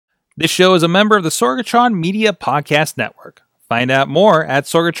This show is a member of the Sorgatron Media Podcast Network. Find out more at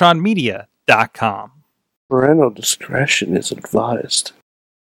sorgatronmedia.com. Parental discretion is advised.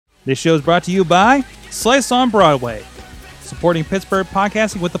 This show is brought to you by Slice on Broadway, supporting Pittsburgh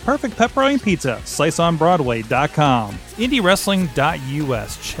podcasting with the perfect pepperoni pizza. SliceOnBroadway.com.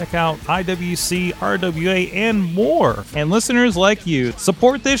 IndieWrestling.us. Check out IWC, RWA, and more. And listeners like you,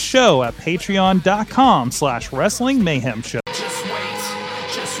 support this show at Patreon.com/Wrestling Mayhem Show. Just wait,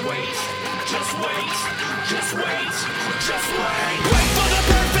 just wait, just wait, just wait, just wait. Wait for the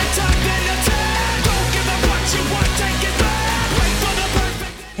perfect time, then attack. Don't give up what you want, take it back. Wait for the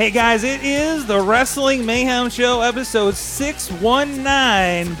perfect. Hey guys, it is the Wrestling Mayhem Show, episode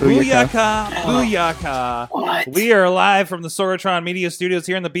 619. Booyaka, booyaka. What? We are live from the Sorgatron Media Studios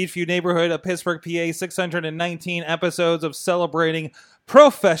here in the Beachview neighborhood of Pittsburgh, PA. 619 episodes of celebrating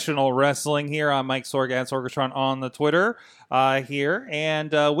professional wrestling here on Mike Sorg at Sorgatron on the Twitter here.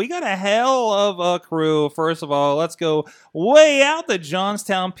 And we got a hell of a crew. First of all, let's go way out to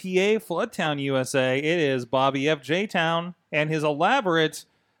Johnstown, PA, Floodtown, USA. It is Bobby F. J. Town and his elaborate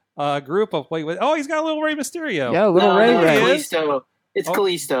group of... Oh, he's got a little Rey Mysterio. Yeah, little Ray Ray. Kalisto. It's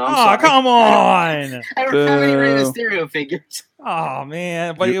Kalisto. I'm Oh, sorry. come on! I don't have any Rey Mysterio figures. Oh,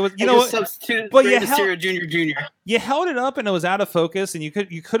 man. But it was, you I know just what? substituted but Rey you Mysterio Jr. You held it up and it was out of focus, and you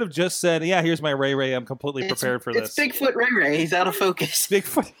could have just said, "Yeah, here's my Ray. I'm completely prepared for this." It's Bigfoot Ray. He's out of focus.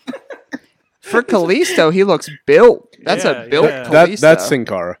 Bigfoot. For Kalisto, he looks built. That's Yeah, a built yeah. Kalisto. That's Sin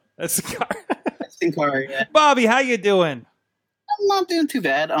Cara. That's Sin Cara, yeah. Bobby. How you doing? I'm not doing too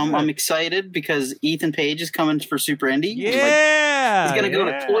bad. I'm excited because Ethan Page is coming for Super Indy. Yeah, He's gonna go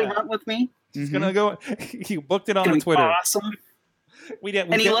to Toy Hunt with me. He's gonna go. You booked it on It's the gonna be Twitter. awesome. We did.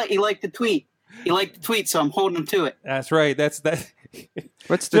 And he liked the tweet. He liked the tweet, so I'm holding him to it. That's right. That's that.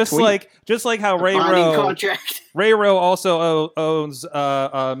 What's the tweet? Just like how Ray Bonding Rowe. contract. Ray Rowe also owns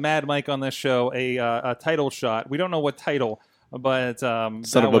Mad Mike on this show a title shot. We don't know what title, but Son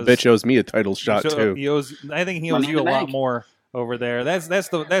of a bitch owes me a title shot too. I think he owes Money in you a the lot bank. more over there. That's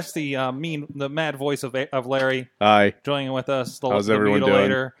the mad voice of Larry Aye. joining with us. How's everyone doing?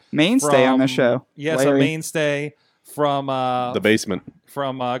 Mutilator. Mainstay on the From- show. Yes, Larry. a mainstay from The basement.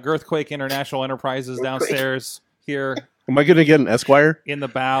 Girthquake International Enterprises downstairs here Am I going to get an Esquire? in the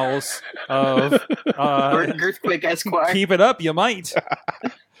bowels of Girthquake Esquire. Keep it up, you might.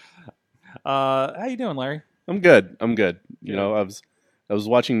 How you doing, Larry? I'm good. You know, I was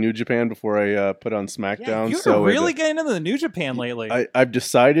watching New Japan before I put on SmackDown. You're so really getting into the New Japan lately. I've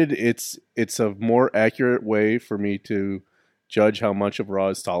decided it's a more accurate way for me to judge how much of Raw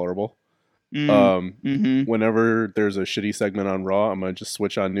is tolerable. Whenever there's a shitty segment on Raw, I'm gonna just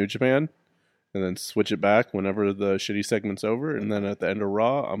switch on New Japan, and then switch it back whenever the shitty segment's over, and then at the end of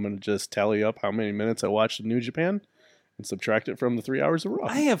Raw, I'm gonna just tally up how many minutes I watched of New Japan, and subtract it from the 3 hours of Raw.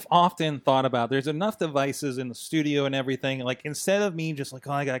 I have often thought about there's enough devices in the studio and everything. Like instead of me just like,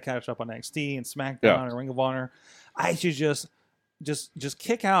 oh, I gotta catch up on NXT and SmackDown and Ring of Honor, I should just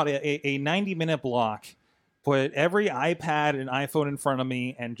kick out a 90-minute block, put every iPad and iPhone in front of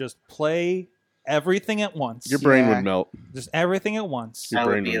me, and just play everything at once. Your brain Yeah. would melt. Just everything at once. Your That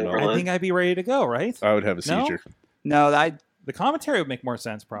would brain be would a melt. I think I'd be ready to go. Right? I would have a No? seizure. No, The commentary would make more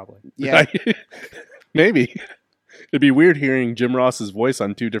sense, probably. yeah. Maybe. It'd be weird hearing Jim Ross's voice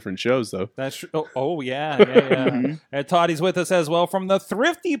on two different shows, though. That's true. Oh yeah. And Toddy's with us as well from the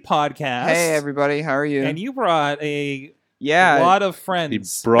Thrifty Podcast. Hey, everybody. How are you? And you brought a yeah. lot of He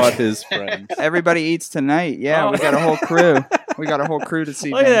friends. brought his friends. Everybody eats tonight. Yeah, Oh. we got a whole crew. We got a whole crew to see.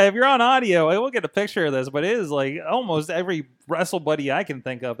 Look at that. If you're on audio, we'll get a picture of this, but it is like almost every wrestle buddy I can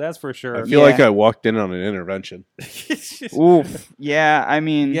think of. That's for I sure. feel Yeah. like I walked in on an intervention. Oof. Yeah, I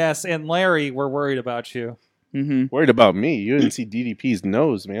mean. Yes, and Larry, we're worried about you. Worried about me. You didn't see DDP's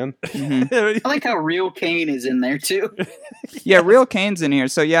nose, man. I like how Real Kane is in there too. Yeah, Real Kane's in here.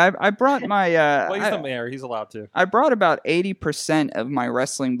 So yeah, I brought my. Well, he's the mayor. He's allowed to. I brought about 80% of my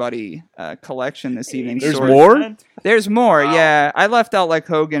Wrestling Buddy collection this evening. There's Sort- more? There's more. Wow. Yeah, I left out like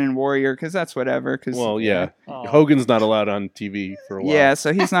Hogan and Warrior because that's whatever. Cause, Well, yeah. Oh. Hogan's not allowed on TV for a while. Yeah,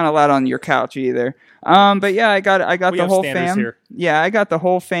 so he's not allowed on your couch either. But yeah, I got We the have whole standards fam. here. Yeah, I got the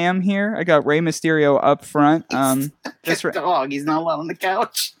whole fam here. I got Rey Mysterio up front. Just dog. He's not allowed on the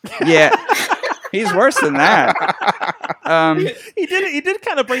couch. Yeah, he's worse than that. He did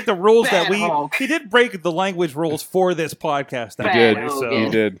kind of break the rules that Bad Hulk. he did break the language rules for this podcast. He Bad did. Hulk. He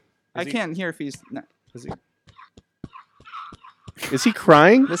did. I can't hear if he's. No. Is he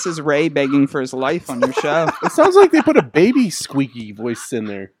crying? This is Ray begging for his life on your show. It sounds like they put a baby squeaky voice in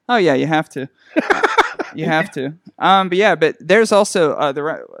there. Oh yeah, you have to. You have to. But there's also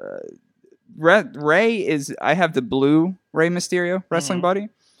Ray is. I have the blue Rey Mysterio Wrestling Buddy.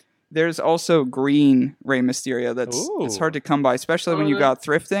 there's also green Rey Mysterio that's Ooh. it's hard to come by, especially when you go out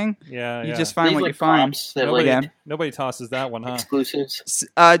thrifting. Yeah, You yeah. just find These what like you find. comps that Nobody, like nobody tosses that one, huh? exclusives.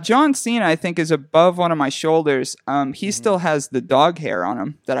 John Cena, I think, is above one of my shoulders. He Mm-hmm. still has the dog hair on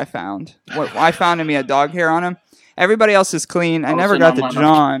him that I found. I found him, he had dog hair on him. Everybody else is clean. I never got to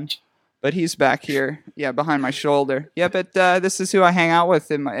John, but he's back here, behind my shoulder. Yeah, but this is who I hang out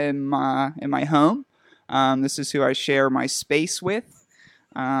with in my home. This is who I share my space with.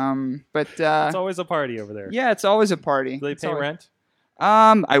 It's always a party over there. Yeah, it's always a party. Do they It's pay always- rent?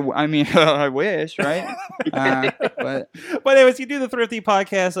 I mean, I wish, right? But But anyways, you do the Thrifty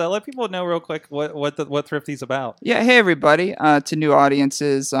podcast. Let people know real quick what Thrifty's about. yeah, hey everybody. To new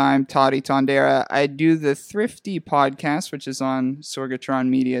audiences, I'm Toddy Tondera. I do the Thrifty podcast, which is on Sorgatron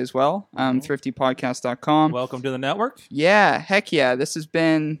Media as well. Thriftypodcast.com. Welcome to the network. Yeah, heck yeah. This has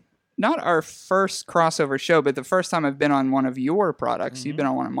been not our first crossover show, but the first time I've been on one of your products. You've been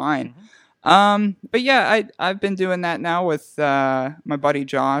on one of mine. But yeah, I've been doing that now with my buddy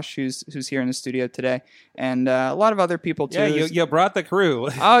Josh, who's here in the studio today, and a lot of other people too. Yeah, you brought the crew.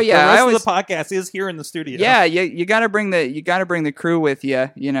 Oh yeah, the I rest always of the podcast is here in the studio. yeah, you got to bring the crew with you.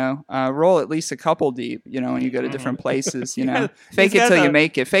 You know, roll at least a couple deep. You know, when you go to different places. You know, Yeah, fake he's it got till you the-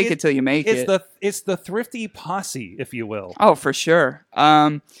 make it. Fake it till you make it. It's the Thrifty posse, if you will. Oh, for sure.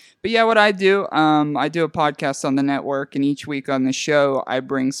 But yeah, what I do a podcast on the network, and each week on the show, I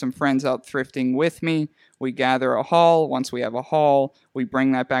bring some friends out thrifting with me. We gather a haul. Once we have a haul, we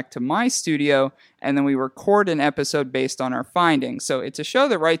bring that back to my studio, and then we record an episode based on our findings. So it's a show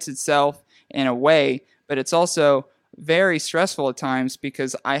that writes itself in a way, but it's also very stressful at times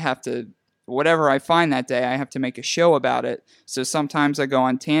because I have to, whatever I find that day, I have to make a show about it. So sometimes I go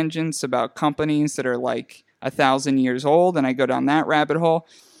on tangents about companies that are like 1,000 years old, and I go down that rabbit hole.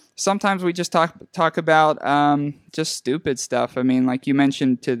 Sometimes we just talk about just stupid stuff. I mean, like you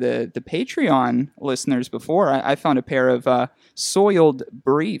mentioned to the Patreon listeners before, I found a pair of soiled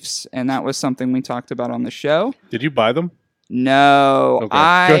briefs, and that was something we talked about on the show. Did you buy them? No, Okay.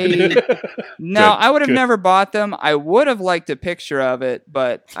 I would have good. never bought them. I would have liked a picture of it,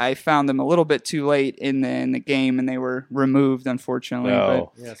 but I found them a little bit too late in the game, and they were removed, unfortunately.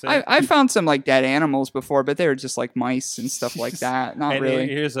 No. Yeah, so I found some like dead animals before, but they were just like mice and stuff like that. Not and really.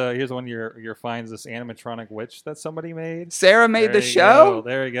 here's one of your finds, this animatronic witch that somebody made. Sarah made There the you show. go.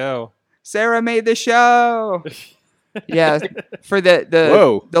 There you go. Sarah made the show. Yeah, for the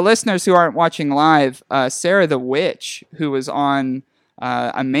Whoa. the listeners who aren't watching live, Sarah the Witch, who was on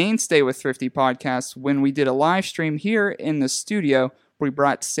a mainstay with Thrifty Podcasts, when we did a live stream here in the studio, we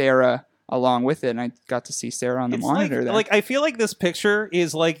brought Sarah along with it, and I got to see Sarah on the It's monitor there. like I feel like this picture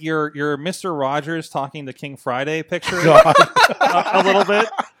is like your Mr. Rogers talking to King Friday picture a little bit.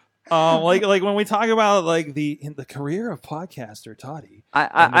 Like when we talk about like the career of podcaster Toddy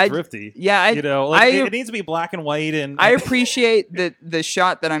and the Thrifty. yeah, You know, like it needs to be black and white, and I appreciate the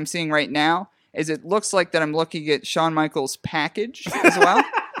shot that I'm seeing right now. Is it looks like that I'm looking at Shawn Michaels' package as well,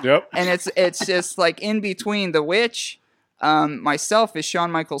 Yep. and it's just like in between the witch, myself is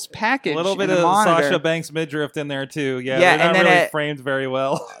Shawn Michaels' package. a little bit and the of monitor. Sasha Banks midriff in there too. Yeah, Yeah, they're and not then really it- framed very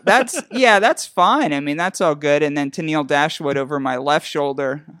well. That's fine. I mean, that's all good. And then Tennille Dashwood over my left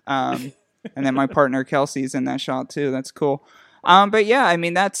shoulder, and then my partner Kelsey's in that shot too. That's cool. But yeah, I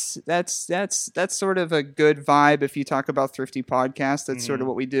mean, that's sort of a good vibe. If you talk about Thrifty Podcast, that's sort of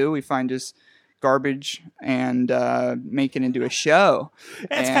what we do. We find just garbage and make it into a show.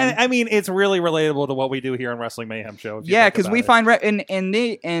 It's And- kind of, I mean, it's really relatable to what we do here on Wrestling Mayhem Show. if you Yeah, think because about we it. find in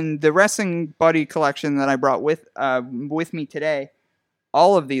the Wrestling Buddy collection that I brought with me today,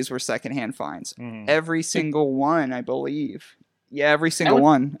 all of these were secondhand finds. Mhm. Every single one, I believe. Yeah, every single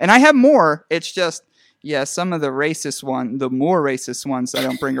one. And I have more. It's just, yeah, some of the more racist ones I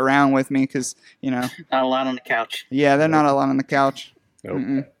don't bring around with me because, you know, Not a lot on the couch. yeah, they're not a lot on the couch. Nope.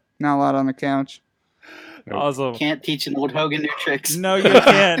 Mm-mm. Not a lot on the couch. Awesome. Can't teach an old Hogan new tricks. No, you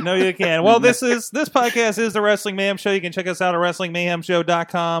can't. No, you can't. Well, this podcast is the Wrestling Mayhem Show. You can check us out at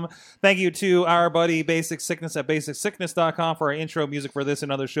WrestlingMayhemShow.com. Thank you to our buddy Basic Sickness at BasicSickness.com for our intro music for this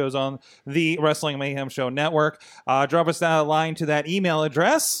and other shows on the Wrestling Mayhem Show network. Drop us down a line to that email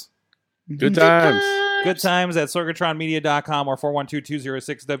address. Good times. Good times at sorgatronmedia.com or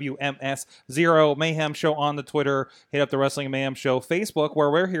 412-206-WMS0. Mayhem Show on the Twitter. Hit up the Wrestling Mayhem Show Facebook,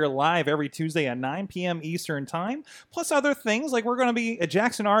 where we're here live every Tuesday at 9 p.m. Eastern Time. Plus other things, like we're going to be at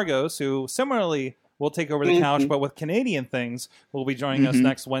Jackson Argos, who similarly will take over the couch, but with Canadian things, will be joining us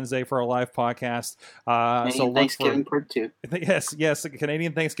next Wednesday for a live podcast. So look Thanksgiving part 2. Yes,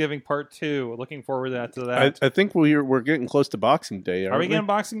 Canadian Thanksgiving Part 2. Looking forward to that. I think we're getting close to Boxing Day. Are we getting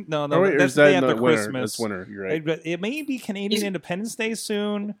Boxing? No, Oh, wait, or that's is the that day in after the winter? Christmas. That's winter. You're right. It may be Canadian Independence Day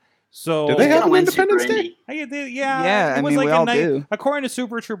soon. So Did they He's have gonna an win Independence Super Day? Indy. Yeah, it I was mean, like we a all night. do. According to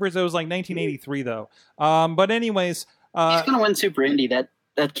Super Troopers, it was like 1983 though. But anyways, He's gonna win Super Indy. That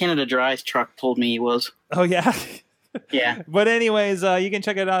Canada Dry's truck told me he was. oh yeah. Yeah. But anyways, you can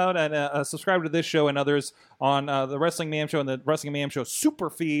check it out and subscribe to this show and others on the Wrestling Mayhem Show and the Wrestling Mayhem Show super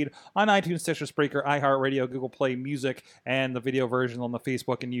feed on iTunes, Stitcher, Spreaker, iHeartRadio, Google Play Music, and the video version on the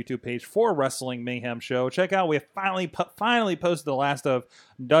Facebook and YouTube page for Wrestling Mayhem Show. Check out, we have finally posted the last of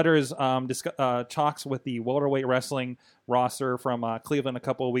Dutter's talks with the welterweight wrestling roster from Cleveland a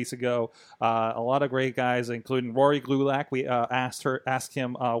couple of weeks ago. A lot of great guys, including Rory Gulak. We asked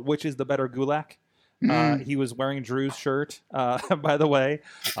him which is the better Gulak. He was wearing Drew's shirt, by the way.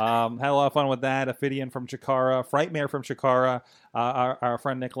 Had a lot of fun with that. Ophidian from Chikara, Frightmare from Chikara, our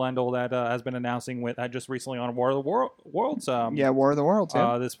friend Nick Lendl that has been announcing with just recently on War of the Worlds. War of the Worlds.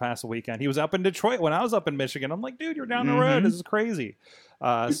 Yeah. This past weekend. He was up in Detroit when I was up in Michigan. I'm like, dude, you're down the road. This is crazy.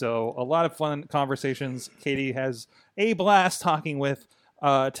 So a lot of fun conversations. Katie has a blast talking with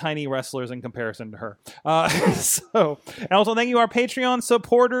tiny wrestlers in comparison to her. And also thank you our Patreon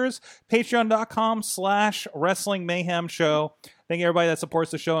supporters, patreon.com/Wrestling Mayhem Show. Thank you everybody that supports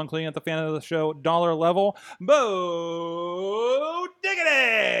the show, including at the fan of the show dollar level. Bo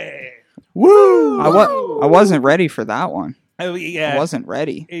Diggity! Woo! I wasn't ready for that one. Oh, yeah. I wasn't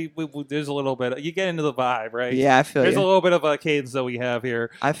ready. There's a little bit. You get into the vibe, right? Yeah, I feel There's you. a little bit of a cadence that we have here.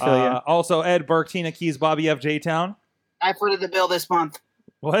 I feel you. Also, Ed Burke, Tina Keys, Bobby F. J-Town. I footed the bill this month.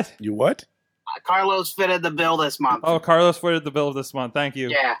 What? You what? Carlos fitted the bill this month. Oh, Carlos footed the bill this month. Thank you.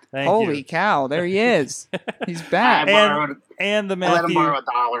 Yeah. Thank Holy you. cow, there he is. He's back. And the I let him borrow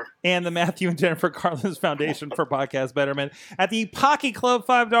Matthew $1. and the Matthew and Jennifer Carlin's Foundation for Podcast Betterment. At the Pocky Club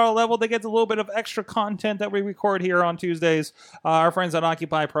 $5 level, they get a little bit of extra content that we record here on Tuesdays. Our friends at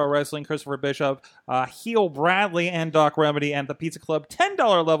Occupy Pro Wrestling, Christopher Bishop, Heel Bradley, and Doc Remedy. And the Pizza Club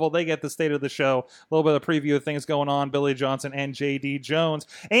 $10 level, they get the state of the show, a little bit of preview of things going on, Billy Johnson and JD Jones.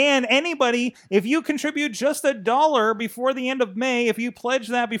 And anybody, if you contribute just $1 before the end of May, if you pledge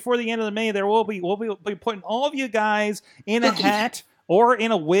that before the end of May, we'll be putting all of you guys in a hat or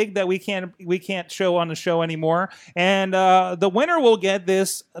in a wig that we can't show on the show anymore, and the winner will get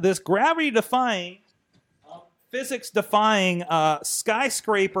this gravity defying, physics defying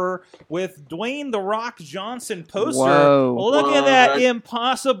skyscraper with Dwayne The Rock Johnson poster. Whoa. Look at that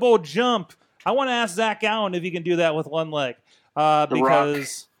impossible jump. I want to ask Zach Allen if he can do that with one leg,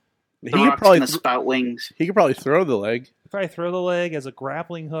 because The He could Rock's probably gonna spout wings. he could probably throw the leg. if I throw the leg as a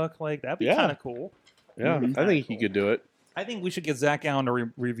grappling hook, like that'd be Yeah. kind of cool. Yeah, I think he could do it. I think we should get Zach Allen to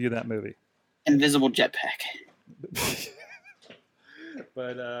review that movie. Invisible jetpack.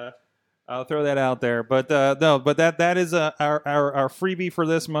 But I'll throw that out there. But no, but that is our freebie for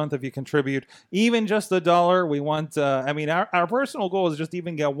this month. If you contribute even just $1, we want. Our personal goal is just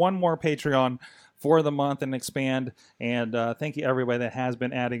even get one more Patreon for the month and expand. And thank you everybody that has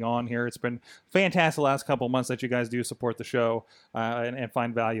been adding on here. It's been fantastic the last couple of months that you guys do support the show and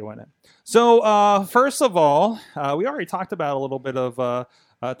find value in it. So first of all, we already talked about a little bit of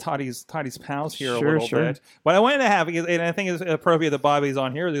Toddy's pals here a little bit. But I wanted to have, and I think it's appropriate that Bobby's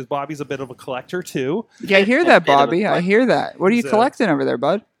on here, because Bobby's a bit of a collector too. Yeah, I hear that, Bobby. I hear that. What are you So- collecting over there,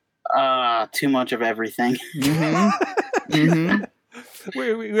 bud? Too much of everything.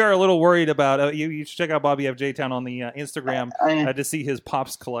 We are a little worried about you should check out Bobby F. J-Town on the Instagram to see his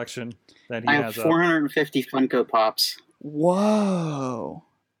Pops collection that he I has have up. 450 Funko Pops. Whoa.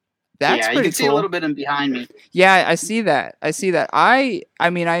 That's yeah, you pretty can see a cool. little bit in behind me. Yeah, I see that. I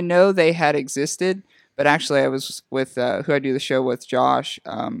mean, I know they had existed, but actually I was with who I do the show with, Josh.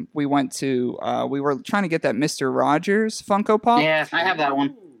 We went to we were trying to get that Mr. Rogers Funko Pop. Yeah, I have that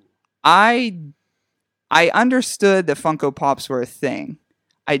one. I understood that Funko Pops were a thing.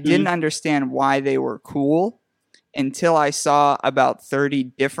 I didn't understand why they were cool until I saw about 30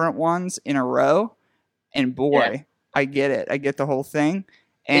 different ones in a row. And boy, Yeah. I get it. I get the whole thing.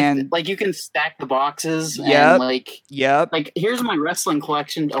 And Like you can stack the boxes. Yep. And like yep. here's my wrestling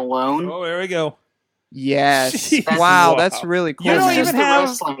collection alone. Oh, there we go. Yes. Jeez. Wow, Wow. that's really cool. You don't That's man. just even the have-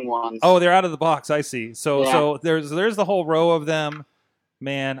 wrestling ones. Oh, they're out of the box. I see. So Yeah. so there's the whole row of them.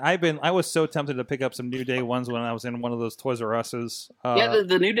 Man, I was so tempted to pick up some New Day ones when I was in one of those Toys R Us's. Yeah,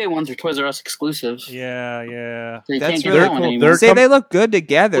 the New Day ones are Toys R Us exclusives. yeah. So you That's can't get really that one cool. anymore. They're See, they look good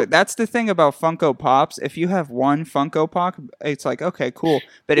together. That's the thing about Funko Pops. If you have one Funko Pop, it's like, okay, cool.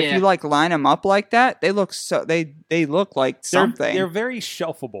 But if Yeah. you like line them up like that, they look so they look like something. They're very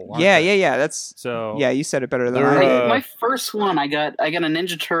shelfable. aren't yeah, they? yeah. That's So yeah. You said it better than They're, I did. My first one, I got a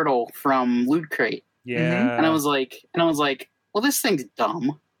Ninja Turtle from Loot Crate, yeah. and I was like, well, this thing's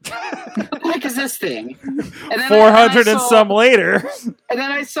dumb. What the heck heck is this thing? And then 400 and saw- some later. And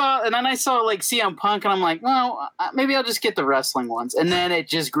then I saw like CM Punk, and I'm like, well, maybe I'll just get the wrestling ones. And then it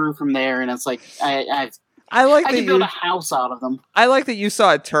just grew from there, and it's like I like can that build you. a house out of them. I like that you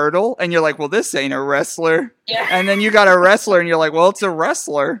saw a turtle and you're like, well, this ain't a wrestler. Yeah, And then you got a wrestler and you're like, well, it's a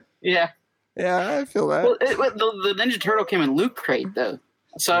wrestler. yeah. Yeah, I feel that. Well, the Ninja Turtle came in Loot Crate though,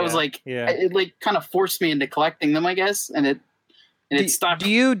 so I was like, Yeah. it like kind of forced me into collecting them, I guess, and it stuck. Do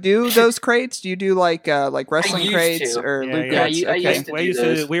you do those crates? Do you do like wrestling used crates to. or Yeah, loot yeah. crates? I used to I do used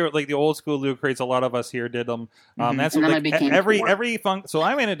those. to. We were like the old school loot crates. A lot of us here did them. Mhm. That's And what, then I like, became every poor. funk. So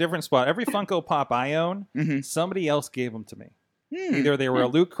I'm in a different spot. Every Funko Pop I own, Mhm. somebody else gave them to me. Hmm. Either they were a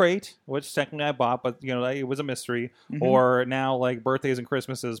loot crate, which technically I bought, but it was a mystery, Mhm. or now like birthdays and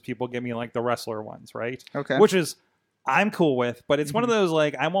Christmases, people give me like the wrestler ones, right? Okay. Which is I'm cool with, but it's one of Mm-hmm. those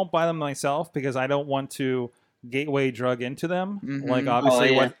like I won't buy them myself because I don't want to gateway drug into them. Mhm. Like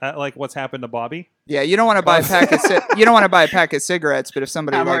obviously, Oh, yeah. what's happened to Bobby. Yeah, you don't want to buy a pack of you don't want to buy a pack of cigarettes, but if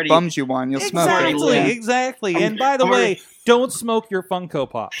somebody I'm like already- bums you one, you'll smoke it. Exactly, Yeah. exactly. I'm- And by the I'm way, already- don't smoke your Funko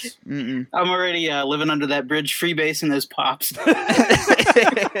Pops. Mm-mm. I'm already living under that bridge, freebasing those pops.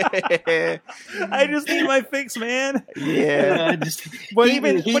 I just need my fix, man. Yeah. Just But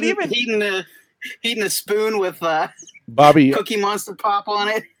heating a spoon with Bobby, Cookie Monster pop on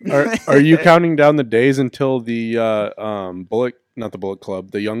it. are you counting down the days until the not the Bullet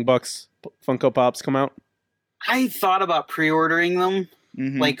Club, the Young Bucks Funko Pops come out? I thought about pre-ordering them,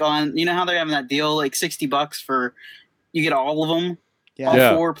 Mhm. like on how they're having that deal, like $60 for you get all of them, all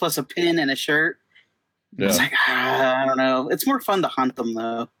Yeah. 4 plus a pin and a shirt. It's Yeah. like I don't know. It's more fun to hunt them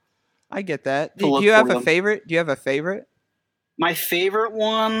though. I get that. To Do look you have for a them. favorite? Do you have a favorite? My favorite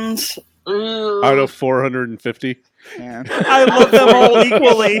ones. Out of 450. Yeah. I love them all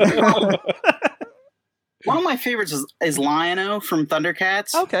equally. One of my favorites is Lion-O from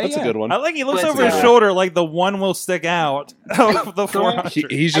Thundercats. Okay, That's yeah. a good one. I like he looks Let's over his go. shoulder like the one will stick out of the Don't-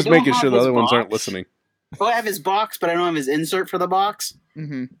 400. He's I just don't making have sure the his other ones aren't box. listening. Well, I have his box, but I don't have his insert for the box,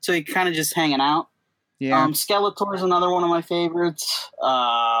 Mm-hmm. so he kind of just hanging out. Yeah. Skeletor is another one of my favorites.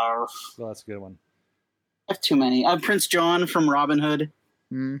 Oh, that's a good one. I have too many. I have Prince John from Robin Hood.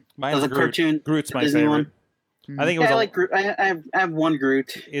 Mm. Mine's The Groot. cartoon Groot's my Disney favorite. one. I think it was Yeah, I like Groot. I have one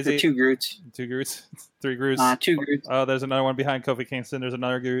Groot. Is Or it- two Groots? 2 Groots, 3 Groots. 2 Groots. Oh, there's another one behind Kofi Kingston. There's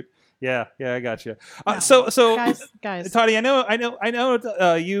another Groot. Yeah, I got you. So Guys, Toddy, I know.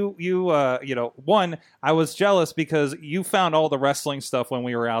 One, I was jealous because you found all the wrestling stuff when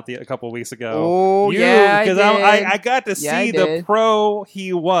we were out a couple of weeks ago. Oh, yeah, I because did. I got to Yeah, I see the did. pro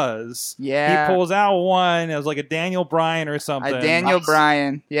he was. Yeah. He pulls out one. It was like a Daniel Bryan or something. Daniel Nice.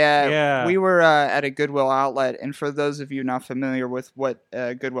 Bryan. Yeah. Yeah. We were at a Goodwill outlet, and for those of you not familiar with what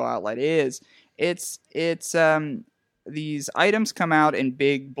Goodwill outlet is, it's these items come out in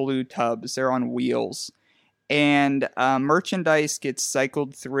big blue tubs. They're on wheels. And merchandise gets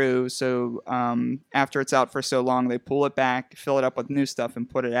cycled through. So after it's out for so long, they pull it back, fill it up with new stuff, and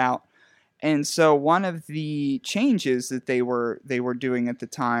put it out. And so one of the changes that they were doing at the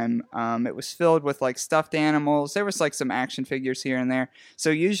time, it was filled with like stuffed animals. There was like some action figures here and there. So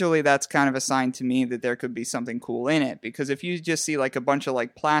usually that's kind of a sign to me that there could be something cool in it. Because if you just see like a bunch of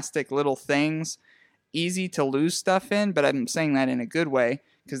like plastic little things, easy to lose stuff in. But I'm saying that in a good way,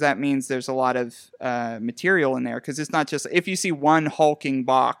 because that means there's a lot of material in there. Because it's not just if you see one hulking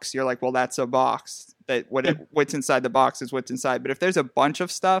box, you're like, well, that's a box. That what's inside the box is what's inside. But if there's a bunch of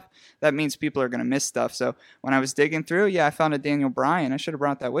stuff, that means people are going to miss stuff. So when I was digging through, I found a Daniel Bryan. I should have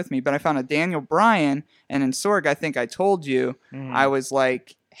brought that with me, but I found a Daniel Bryan. And in Sorg, I think I told you, I was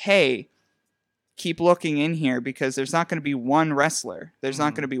like, hey, keep looking in here because there's not going to be one wrestler. There's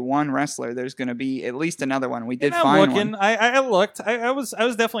not going to be one wrestler. There's going to be at least another one. We did And I'm find looking. one. I looked. I was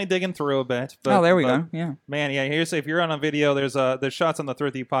definitely digging through a bit. But, Oh, there we but, go. Yeah. Man, yeah. Here's if you're on a video, there's shots on the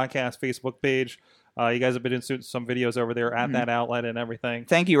Thrifty Podcast Facebook page. You guys have been in some videos over there at that outlet and everything.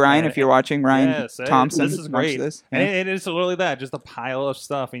 Thank you, Ryan, if you're watching. Ryan Yes, Thompson. This is watch great. This. And Yeah. it is literally that, just a pile of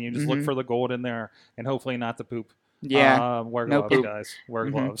stuff, and you just look Mhm. for the gold in there, and hopefully not the poop. Yeah. Wear No gloves, poop. guys. Wear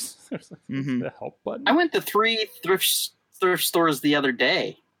Mhm. gloves. Mhm. The help button. I went to 3 thrift stores the other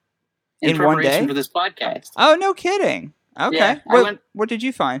day In one preparation day? for this podcast. Oh, no kidding. Okay. Yeah, I what did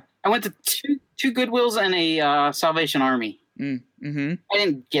you find? I went to two Goodwills and a Salvation Army. Mm-hmm. I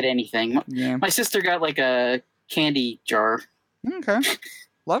didn't get anything. Yeah. My sister got like a candy jar, Okay.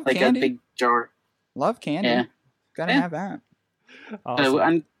 Love like candy. a big jar. Love candy. Yeah. Gotta Yeah. have that. Awesome.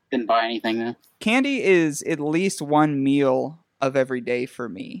 I didn't buy anything though. Candy is at least one meal of every day for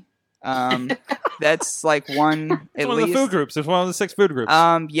me. That's like one It's at one of least. the food groups. It's one of the 6 food groups.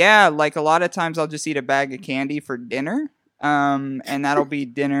 Yeah, like a lot of times I'll just eat a bag of candy for dinner. and that'll be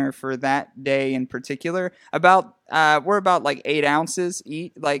dinner for that day in particular. We're about like 8 ounces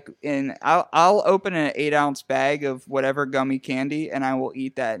each. I'll open an 8-ounce bag of whatever gummy candy, and I will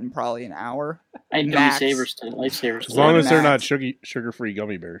eat that in probably an hour. I had gummy Max. savers too. Lifesavers. As long as they're not Max. sugar-free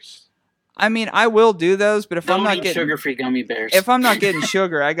gummy bears. I mean, I will do those, but if I'm Don't not eat getting sugar-free gummy bears. if I'm not getting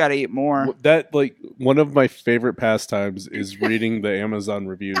sugar, I gotta eat more. That one of my favorite pastimes is reading the Amazon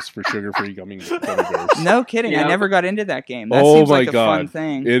reviews for sugar-free gummy bears. No kidding, I Yeah. never got into that game. That Oh seems my like a God. fun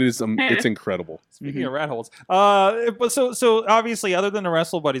thing. It is. It's incredible. Speaking of rat holes, but so obviously, other than the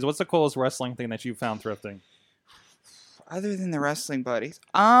Wrestle Buddies, what's the coolest wrestling thing that you found thrifting? Other than the wrestling buddies,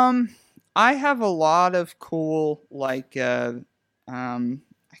 I have a lot of cool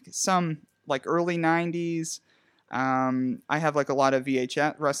some like early 90s. I have like a lot of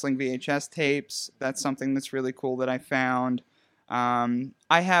wrestling VHS tapes. That's something that's really cool that I found. I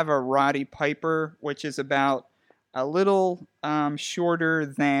have a Roddy Piper, which is about a little shorter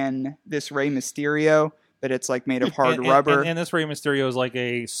than this Rey Mysterio, but it's like made of hard rubber. And this Rey Mysterio is like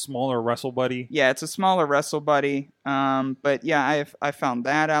a smaller Wrestle Buddy. Yeah, it's a smaller Wrestle Buddy. But yeah, I found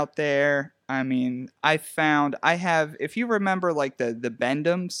that out there. I mean, I have, if you remember like the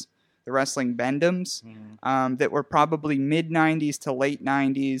Bendums, the wrestling Bendums, that were probably mid 90s to late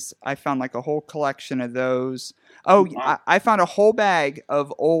 90s. I found like a whole collection of those. Oh, I found a whole bag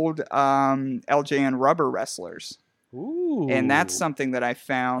of old LJN rubber wrestlers. Ooh, And that's something that I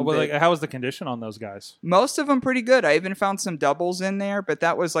found. Well, that- like, how was the condition on those guys? most of them pretty good. I even found some doubles in there, but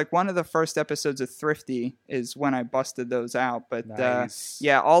that was like one of the first episodes of Thrifty is when I busted those out. But Nice.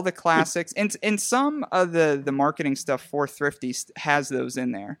 yeah, all the classics and some of the marketing stuff for Thrifty has those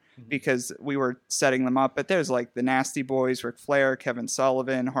in there because we were setting them up. But there's like the Nasty Boys, Ric Flair, Kevin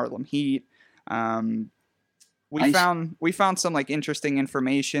Sullivan, Harlem Heat. We Nice. found some like interesting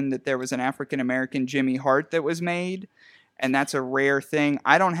information that there was an African American Jimmy Hart that was made. And that's a rare thing.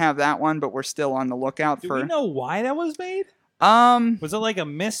 I don't have that one, but we're still on the lookout Do for. we know why that was made? Was it like a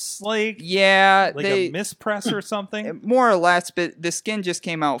Yeah, a mispress or something? more or less, but the skin just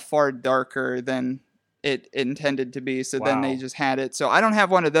came out far darker than it intended to be. So then they Wow. just had it. So I don't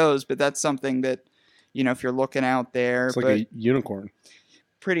have one of those, but that's something that, if you're looking out there, It's like but a unicorn.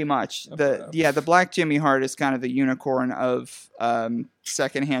 pretty much the Black Jimmy Hart is kind of the unicorn of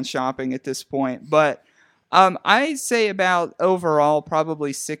secondhand shopping at this point. But I say about overall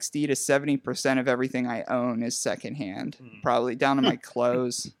probably 60 to 70% of everything I own is secondhand, probably down to my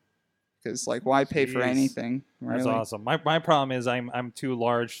clothes. Because like, why pay for Jeez. anything? That's Really? awesome. My problem is I'm too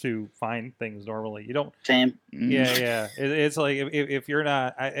large to find things normally. You don't. Same. Yeah. It's like if you're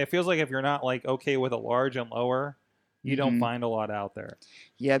not, it feels like if you're not like okay with a large and lower, you don't find a lot out there.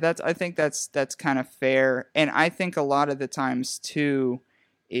 Yeah, I think that's kind of fair, and I think a lot of the times too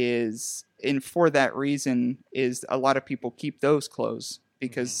is, and for that reason, is a lot of people keep those clothes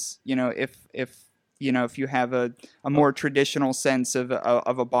because if you have a more traditional sense of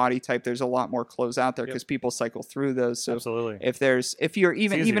a body type, there's a lot more clothes out there because people cycle through those. So Absolutely. if you're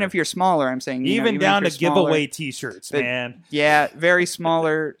even easier. if you're smaller, I'm saying Even if down you're to smaller, giveaway T-shirts, but- man. Yeah, very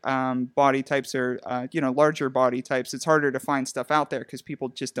smaller body types or larger body types. It's harder to find stuff out there because people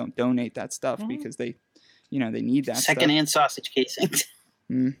just don't donate that stuff because they need that Secondhand sausage casings.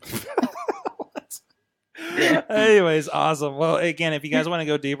 Anyways, awesome. Well, again, if you guys want to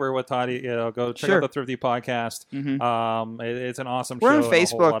go deeper with Toddy, go check Sure. out the Thrifty podcast. stuff. It's an awesome We're show. on and a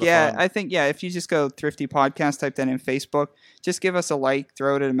whole lot Facebook. of Yeah, fun. I think if you just go Thrifty Podcast, type that in Facebook, just give us a like,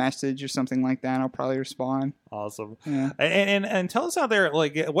 throw it a message or something like that. I'll probably respond. Awesome. Yeah. And tell us out there,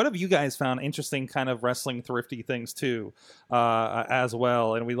 like, what have you guys found interesting kind of wrestling thrifty things too, as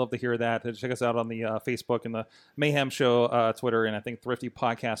well? And we'd love to hear that. Check us out on the Facebook and the Mayhem Show Twitter, and I think Thrifty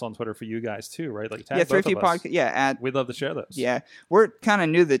Podcast on Twitter for you guys too, right? Like, tag Yeah, both Thrifty of us. Podcast. Yeah, We'd love to share those. yeah. We're kind of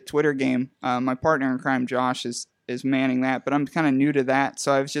new to the Twitter game. My partner in crime, Josh, is manning that, but I'm kind of new to that.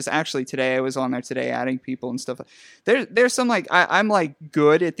 So I was just actually today, I was on there today adding people and stuff. There's some like I'm like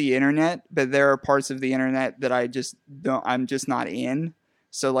good at the internet, but there are parts of the internet that I'm just not in.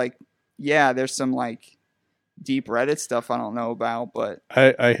 So like, yeah, there's some like deep Reddit stuff I don't know about, but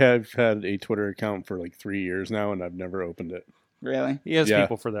I have had a Twitter account for like 3 years now, and I've never opened it. really, He has Yeah.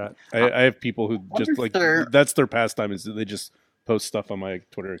 people for that. I have people who wonder just if like they're- that's their pastime is they just post stuff on my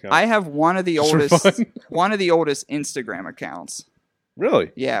Twitter account. I have one of the Just for oldest fun. Instagram accounts.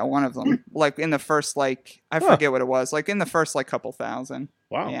 Really? Yeah, one of them. Like in the first I forget what it was. Like in the first couple thousand.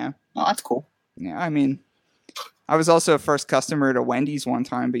 Wow. Yeah. Oh, that's cool. Yeah, I mean, I was also a first customer at a Wendy's one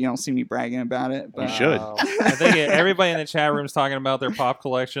time, but you don't see me bragging about it. But You should. I think everybody in the chat room is talking about their pop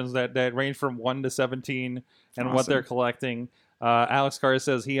collections that range from 1 to 17 and what Awesome. they're collecting. Alex Carr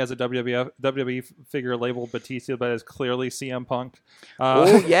says he has a WWE figure labeled Batista, but is clearly CM Punk.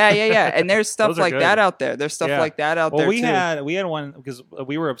 Oh yeah. And there's stuff Those are like good. that out there. There's stuff Yeah. like that out Well, there we too. had one because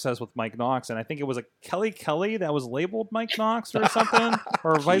we were obsessed with Mike Knox, and I think it was a Kelly that was labeled Mike Knox or something,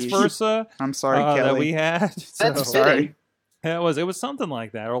 or vice Jeez. versa. I'm sorry, That Kelly. we had. That's So- fitting. Yeah, it was something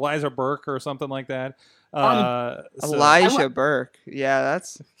like that, or Eliza Burke or something like that. So- Elijah Burke. Yeah,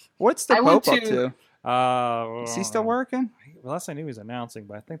 that's what's the I went Pope up to- to? Is he still working? Well, last I knew he was announcing,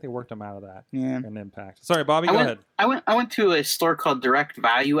 but I think they worked him out of that Yeah. in Impact. Sorry, Bobby, go ahead. I went to a store called Direct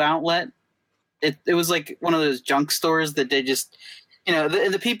Value Outlet. It was like one of those junk stores that they just,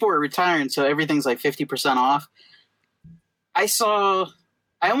 the people were retiring, so everything's like 50% off. I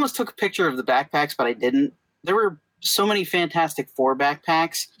almost took a picture of the backpacks, but I didn't. There were so many Fantastic Four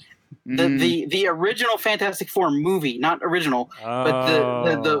backpacks. The original Fantastic Four movie, not original, but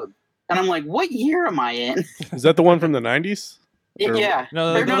the and I'm like, what year am I in? Is that the one from the 90s? Or- Yeah,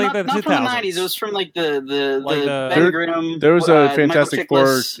 No, Or like the not from the 2000s. 90s. It was from like the Like the- Ben There- Grimm. There was a Michael Fantastic Four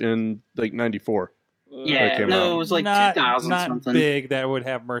Chiklis. in like 94. Yeah, that came no, out. it was like not, 2000 not something. big that would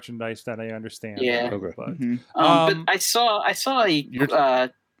have merchandise that I understand. Yeah. Okay. But, Mhm. But Um, I saw You're- a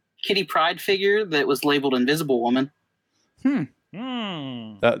Kitty Pryde figure that was labeled Invisible Woman, hmm.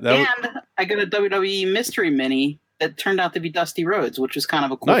 That was, and I got a WWE Mystery Mini that turned out to be Dusty Rhodes, which was kind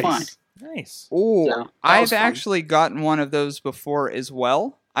of a cool nice. find. Nice. Oh, So, that was I've fun. actually gotten one of those before as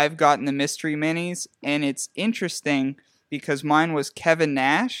well. I've gotten the mystery minis, and it's interesting because mine was Kevin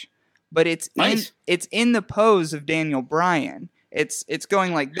Nash, but it's Nice. in the pose of Daniel Bryan. It's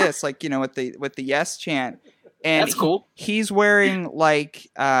going like this, like with the yes chant. And That's cool. He's wearing like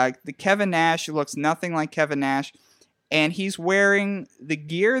the Kevin Nash, who looks nothing like Kevin Nash, and he's wearing the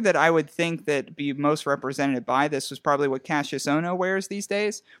gear that I would think that be most represented by this was probably what Cassius Ohno wears these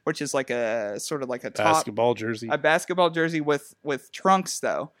days, which is like a sort of like a top basketball jersey. a basketball jersey with trunks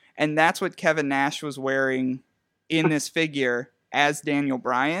though, and that's what Kevin Nash was wearing in this figure as Daniel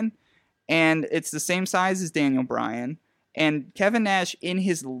Bryan, and it's the same size as Daniel Bryan. And Kevin Nash in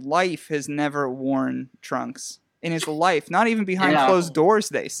his life has never worn trunks in his life, not even behind Yeah. closed doors.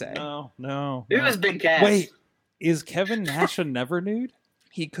 They say No. It was Big Cass. Wait, is Kevin Nash a never nude?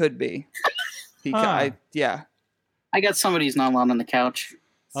 he could be. Huh. Yeah. I got somebody who's not allowed on the couch.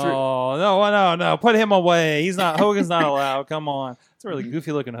 Oh no! Put him away. He's not. Hogan's not allowed. Come on. It's a really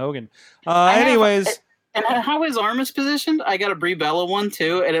goofy looking Hogan. Anyways, And how his arm is positioned, I got a Brie Bella one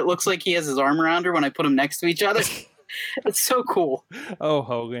too, and it looks like he has his arm around her when I put them next to each other. It's so cool. oh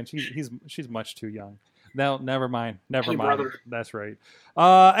Hogan, she's much too young. No, never mind. Never Hey, mind. brother. That's right.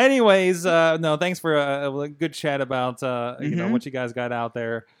 Anyways, no, thanks for a good chat about what you guys got out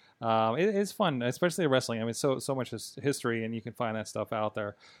there. It's fun, especially wrestling. I mean, so much history, and you can find that stuff out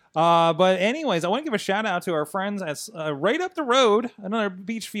there. But anyways, I want to give a shout out to our friends at right up the road, another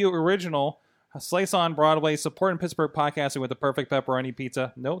Beachview original, Slice on Broadway, supporting Pittsburgh podcasting with the perfect pepperoni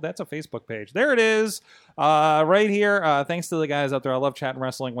pizza. No, that's a Facebook page. There it is, right here. Thanks to the guys out there. I love chatting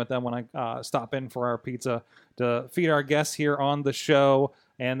wrestling with them when I stop in for our pizza to feed our guests here on the show,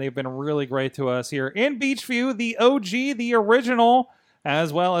 and they've been really great to us here in Beachview, the OG, the original,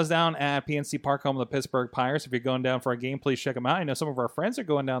 as well as down at PNC Park, home of the Pittsburgh Pirates. If you're going down for a game, please check them out. I know some of our friends are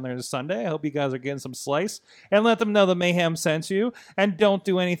going down there this Sunday. I hope you guys are getting some slice, and let them know the Mayhem sent you, and don't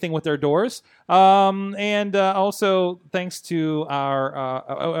do anything with their doors. Also, thanks to our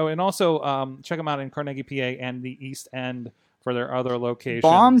check them out in Carnegie, PA, and the East End for their other locations.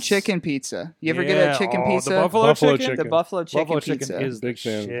 Bomb chicken pizza. You ever get a chicken pizza? The Buffalo, Buffalo chicken? chicken. The Buffalo chicken Buffalo pizza. chicken is Big the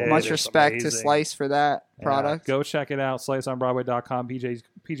fan. shit. Much It's respect to amazing. Slice for that product. Go check it out. SliceOnBroadway.com,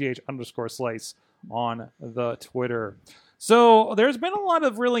 PGH_Slice on the Twitter. So there's been a lot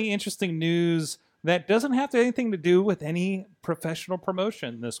of really interesting news that doesn't have anything to do with any professional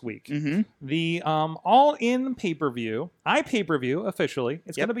promotion this week. Mm-hmm. The All In pay-per-view, iPay-per-view officially,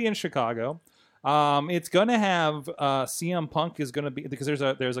 it's Yep. going to be in Chicago. It's going to have CM Punk is going to be, because there's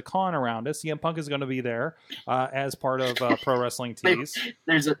a con around it. CM Punk is going to be there as part of Pro Wrestling Tees.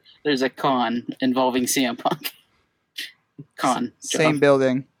 There's a con involving CM Punk. Con. Same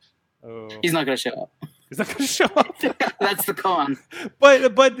building. Oh, He's not going to show up. he's not going to show up. That's the con.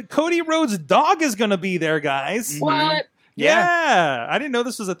 But Cody Rhodes' dog is going to be there, guys. What? Yeah, I didn't know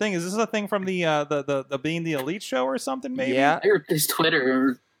this was a thing. Is this a thing from the Being the Elite show or something? Maybe. Yeah. I heard his Twitter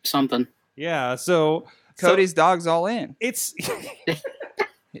or something. Yeah. So Cody's dog's all in. it's.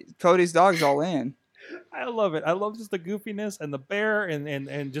 Cody's dog's all in. I love it. I love just the goofiness and the bear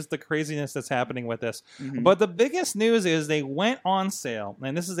and just the craziness that's happening with this. Mhm. But the biggest news is they went on sale,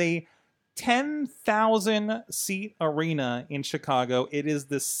 and this is a 10,000 seat arena in Chicago. It is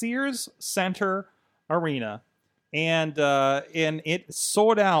the Sears Center Arena. and it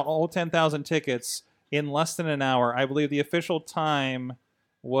sold out all 10,000 tickets in less than an hour. I believe the official time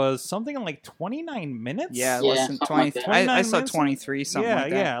was something like 29 minutes. Yeah, Yeah, less than something 20. like that. I saw minutes? 23, something yeah,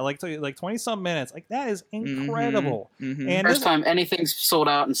 like that. yeah, like 20 some minutes. Like that is incredible. Mhm. And First this, time anything's sold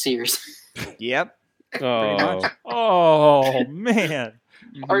out in Sears. Yep. Oh, much. oh man.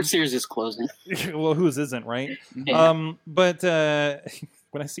 Our Sears is closing. Well, whose isn't, right? Yeah. But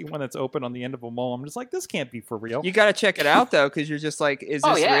when I see one that's open on the end of a mall, I'm just like, this can't be for real. You got to check it out though, because you're just like, is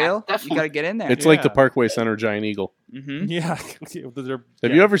Oh, this yeah, real? definitely. You got to get in there. it's like the Yeah. Parkway Center Giant Eagle. hmm Yeah.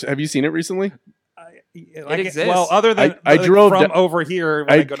 Have you seen it recently? It exists. Well, other than I drove from da- over here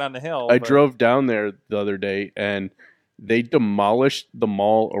when I go down the hill. I but- drove down there the other day, and they demolished the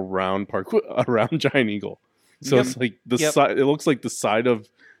mall around around Giant Eagle. So Yep. it's like the Yep. side. It looks like the side of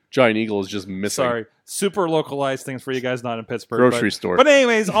Giant Eagle is just missing. Sorry, super localized things for you guys not in Pittsburgh. Grocery but, store. But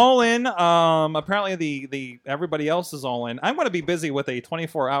anyways, all in. Apparently the everybody else is all in. I'm going to be busy with a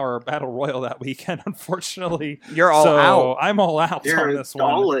 24-hour battle royal that weekend. Unfortunately, You're all so out. I'm all out on You're this one.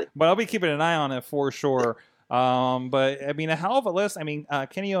 all it. But I'll be keeping an eye on it for sure. But I mean, a hell of a list. I mean,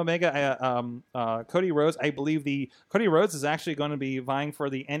 Kenny Omega, Cody Rhodes. I believe Cody Rhodes is actually going to be vying for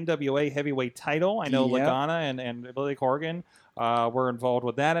the NWA Heavyweight title. I know Yep. Lagana and Billy Corgan were involved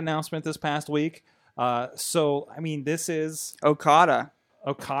with that announcement this past week. So I mean, this is Okada's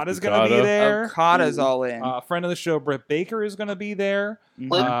Okada's going to be Okada. there. Okada's all in. Friend of the show, Britt Baker is going to be there.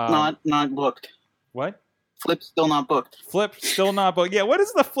 Flip Uh, not booked. What? Flip's still not booked. Flip still not booked. Yeah, what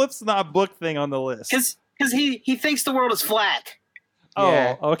is the Flip's not booked thing on the list? Because he thinks the world is flat. Oh,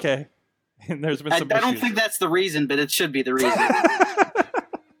 Yeah. okay. And there's been I some don't issues. think that's the reason, but it should be the reason.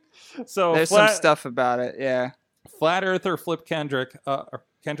 So There's flat, some stuff about it. Yeah. Flat Earther Flip Kendrick. Or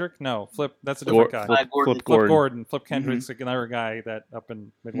Kendrick? No, Flip. That's a different guy. Flip Gordon. Flip Gordon. Flip Kendrick's another guy that up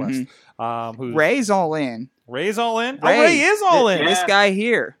in Midwest. Who's Ray's all in. Ray's all in. Ray. Oh, Ray is all in. Yeah. This guy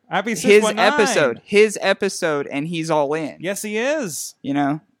here. Happy His 619. episode, and he's all in. Yes, he is. You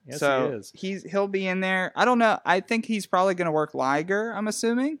know? Yes, so he is. he'll be in there. I don't know. I think he's probably going to work Liger, I'm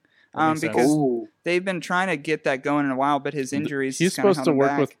assuming. That makes sense. Because Ooh. they've been trying to get that going in a while, but his injuries He's just kinda supposed to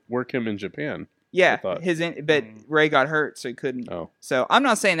held him back. work him in Japan. Yeah, I thought. but Ray got hurt, so he couldn't. Oh, So I'm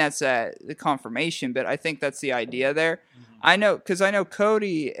not saying that's the confirmation, but I think that's the idea there. I know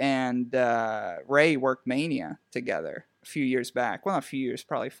Cody and Ray worked Mania together a few years back. Well, not a few years,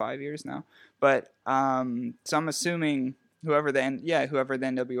 probably 5 years now. But so I'm assuming whoever the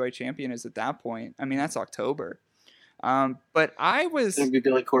NWA champion is at that point. I mean, that's October. But I was It'll be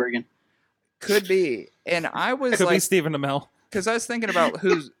Billy Corrigan. could be, and I was Could be like, Stephen Amell. because I was thinking about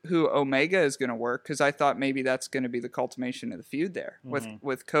who Omega is going to work, because I thought maybe that's going to be the culmination of the feud there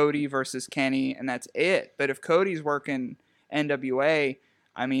with Cody versus Kenny, and that's it. But if Cody's working NWA,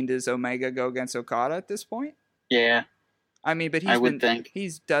 I mean, does Omega go against Okada at this point? Yeah. I mean, but I would think. he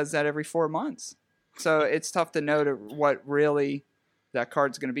does that every 4 months, so it's tough to know what really that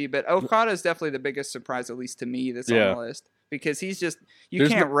card's going to be. But Okada is definitely the biggest surprise, at least to me, that's Yeah. on the list, because he's just you There's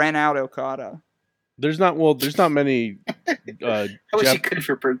can't rent out Okada. there's not many. I wish he could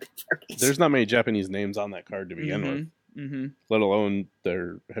for birthday parties. There's not many Japanese names on that card to begin with, Mm-hmm. let alone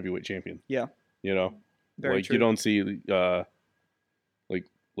their heavyweight champion. Yeah. You know, Very like true. you don't see like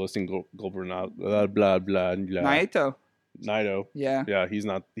listing Goldberg, blah blah blah. Naito, Naito. yeah. Yeah, he's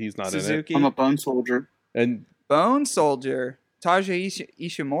not in it. Suzuki, I'm a bone soldier. And Bone Soldier, Taja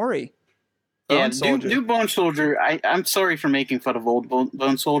Ishimori. Yeah, Bone Soldier. new Bone Soldier. I'm sorry for making fun of old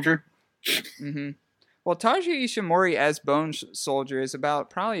Bone Soldier. Mm-hmm. Well, Taja Ishimori as Bone Soldier is about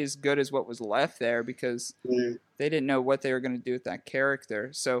probably as good as what was left there, because Mm. they didn't know what they were going to do with that character.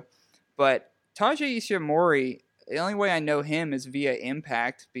 So, but Taja Ishimori, the only way I know him is via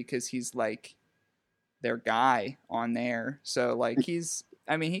Impact, because he's like their guy on there. So like he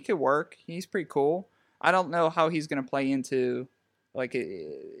could work. He's pretty cool. I don't know how he's going to play into, like,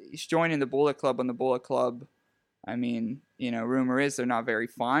 he's joining the Bullet Club, and the Bullet Club, I mean, rumor is they're not very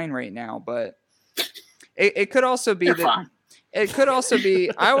fine right now, but it could also be They're that fine. it could also be.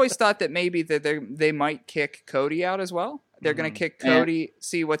 I always thought that maybe that they might kick Cody out as well. They're going to kick Yeah. Cody.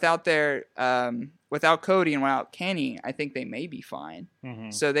 See, without without Cody and without Kenny, I think they may be fine.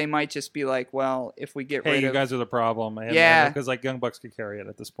 So they might just be like, well, if we get Hey, rid you of guys are the problem. Yeah. Because like Young Bucks could carry it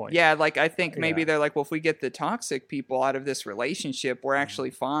at this point. yeah, like I think maybe Yeah. they're like, well, if we get the toxic people out of this relationship, we're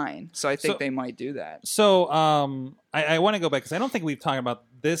actually fine. So I think So- they might do that. So I want to go back because I don't think we've talked about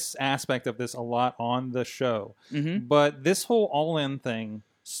this aspect of this a lot on the show. Mm-hmm. But this whole all-in thing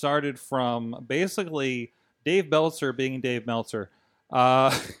started from basically Dave Meltzer being Dave Meltzer.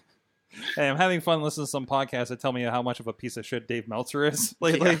 Hey, I'm having fun listening to some podcasts that tell me how much of a piece of shit Dave Meltzer is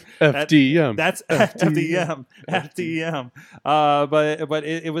lately. FDM. That's FDM. FDM. But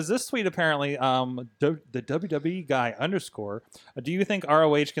it was this tweet apparently. The WWE guy _ do you think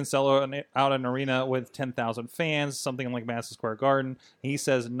ROH can sell out an arena with 10,000 fans, something like Madison Square Garden? He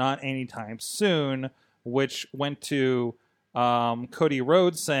says not anytime soon, which went to Cody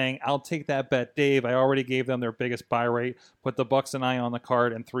Rhodes saying, "I'll take that bet, Dave. I already gave them their biggest buy rate. Put the Bucks and I on the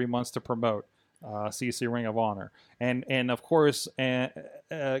card in 3 months to promote. CC Ring of Honor." And of course,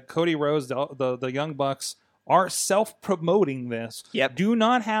 Cody Rhodes, the Young Bucks, are self-promoting this. Yep. Do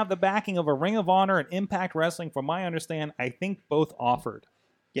not have the backing of a Ring of Honor and Impact Wrestling. From my understanding, I think both offered.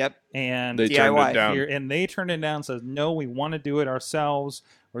 Yep. And They turned it down. and they turned it down. Says no, we want to do it ourselves.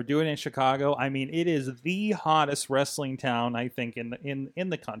 We're doing it in Chicago. I mean, it is the hottest wrestling town, I think, in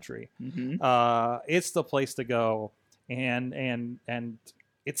the country. Mm-hmm. It's the place to go, and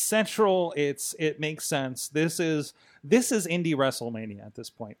it's central. It makes sense. This is indie WrestleMania at this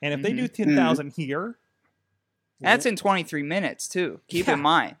point. And if they do 10,000 here. That's in 23 minutes, too. Keep Yeah. in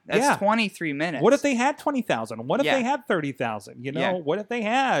mind. That's Yeah. 23 minutes. What if they had 20,000? What if Yeah. they had 30,000? You know, Yeah. what if they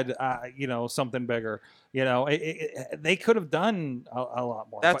had, something bigger? You know, they could have done a lot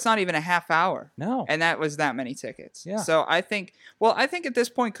more. That's not even a half hour. No. And that was that many tickets. Yeah. So I think at this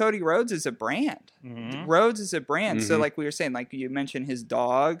point, Cody Rhodes is a brand. Mhm. Rhodes is a brand. So Mhm. like we were saying, like you mentioned his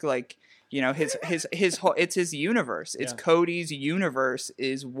dog, like, you know, his whole, it's his universe. It's Yeah. Cody's universe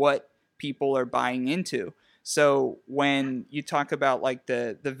is what people are buying into. So when you talk about like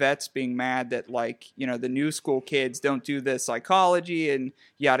the vets being mad that like, you know, the new school kids don't do the psychology and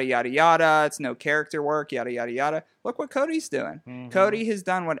yada, yada, yada, it's no character work, yada, yada, yada. Look what Cody's doing. Mhm. Cody has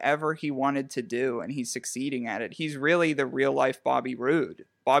done whatever he wanted to do and he's succeeding at it. He's really the real life Bobby Roode.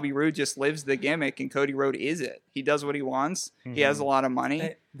 Bobby Roode just lives the gimmick and Cody Rhodes is it. He does what he wants. He has a lot of money.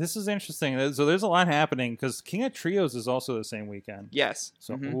 Hey, this is interesting. So there's a lot happening because King of Trios is also the same weekend. Yes.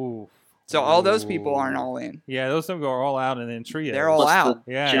 So, Mhm. ooh. So all those people aren't all in. Yeah, those people are all out and then Trios. They're all Plus out.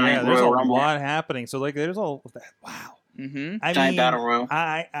 the Yeah, giant there's a Royal Rumble. lot happening. So like, there's wow. Mm-hmm. I Giant mean, Battle Royal.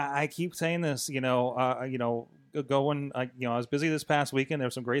 I keep saying this, going, I was busy this past weekend.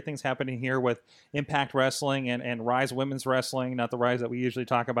 There's some great things happening here with Impact Wrestling and Rise Women's Wrestling, not the Rise that we usually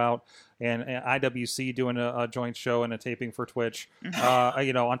talk about, and IWC doing a joint show and a taping for Twitch.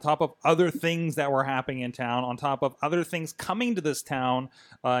 On top of other things that were happening in town, on top of other things coming to this town,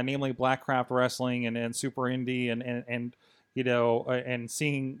 namely Blackcraft Wrestling and Super Indie and and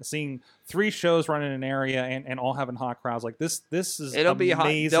seeing 3 shows run in an area and all having hot crowds like this is It'll be hot.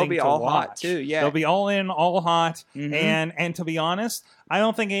 amazing They'll be to all watch. hot too. Yeah. They'll be all in, all hot, Mhm. and to be honest, I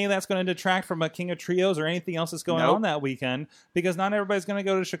don't think any of that's going to detract from a King of Trios or anything else that's going Nope. on that weekend because not everybody's going to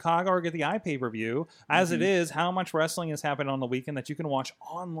go to Chicago or get the iPay-per-view. As it is, how much wrestling is happening on the weekend that you can watch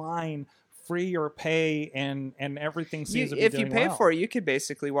online, free or pay, and everything seems to be if doing you pay well. for it, you could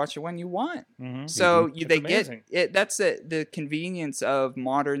basically watch it when you want. Mhm. So It's they amazing. get it. That's the convenience of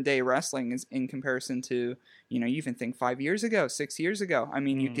modern day wrestling is in comparison to, you even think 5 years ago, 6 years ago. I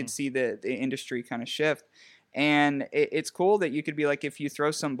mean, you Mm. could see the industry kind of shift, and it's cool that you could be like, if you throw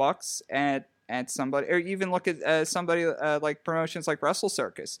some bucks at somebody, or even look at somebody like promotions like Wrestle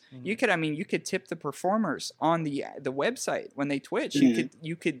Circus. Mhm. You could tip the performers on the website when they Twitch. Mhm.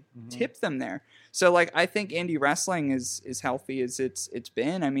 You could Mhm. tip them there. So like I think indie wrestling is healthy as it's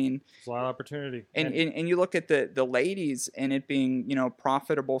been. I mean, It's a lot of opportunity. and you look at the ladies and it being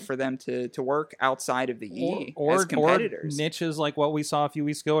profitable for them to work outside of the E as competitors. Or niches like what we saw a few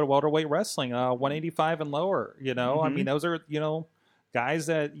weeks ago at welterweight wrestling, 185 and lower. I Mhm. mean, those are guys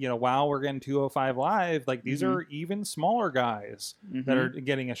that while we're getting 205 live, like these Mhm. are even smaller guys that are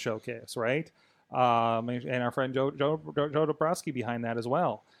getting a showcase, right? And our friend Joe Dabrowski behind that as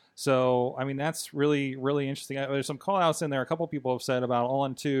well. So I mean, that's really really interesting. There's some call outs in there. A couple people have said about All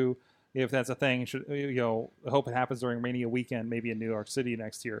In 2. If that's a thing, should I hope it happens during Mania weekend, maybe in New York City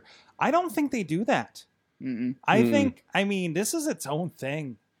next year. I don't think they do that. Mm-mm. I think, this is its own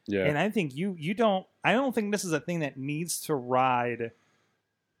thing. Yeah. And I think I don't think this is a thing that needs to ride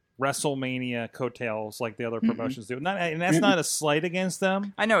WrestleMania coattails like the other promotions do. And that's not a slight against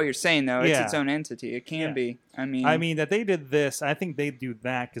them. I know what you're saying though. It's Yeah. its own entity. It can Yeah. be. I mean, That they did this, I think they'd do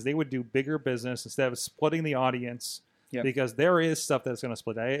that because they would do bigger business instead of splitting the audience. Yep. Because there is stuff that's going to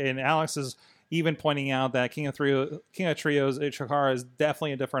split. And Alex is even pointing out that King of Trios, Chikara is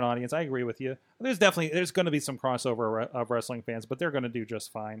definitely a different audience. I agree with you. There's going to be some crossover of wrestling fans, but they're going to do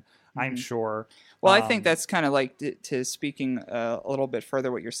just fine, I'm sure. Well, I think that's kind of like to speaking a little bit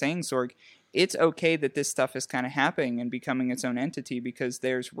further what you're saying, Sorg. it's okay that this stuff is kind of happening and becoming its own entity because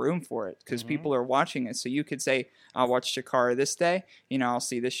there's room for it, because people are watching it. So you could say, I'll watch Chikara this day, I'll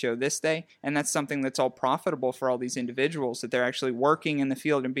see this show this day. And that's something that's all profitable for all these individuals, that they're actually working in the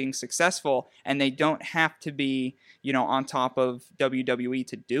field and being successful, and they don't have to be, on top of WWE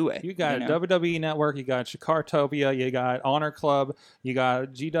to do it. You got WWE Network, you got Chikartopia, you got Honor Club, you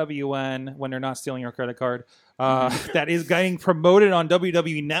got GWN, when they're not stealing your credit card. That is getting promoted on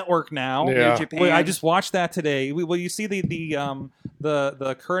WWE Network now. Yeah. New Japan. Wait, I just watched that today. Well, you see the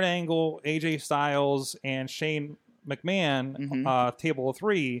Kurt Angle, AJ Styles, and Shane McMahon table of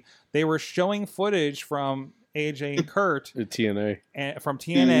 3. They were showing footage from AJ and Kurt The TNA. and from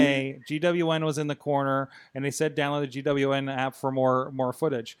TNA. GWN was in the corner, and they said download the GWN app for more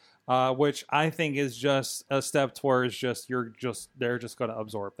footage. Which I think is just a step towards they're just going to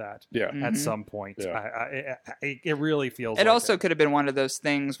absorb that Yeah. at some point. Yeah. It really feels. It like also could have been one of those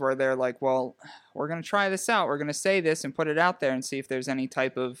things where they're like, well, we're going to try this out. We're going to say this and put it out there and see if there's any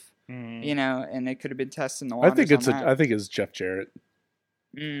type of, and it could have been testing the waters. I think it's Jeff Jarrett.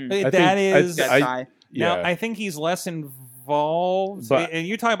 That is That guy. now. Yeah. I think he's less involved. But- And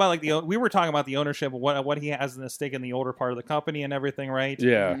you talk about we were talking about the ownership of what he has in the stake in the older part of the company and everything, right?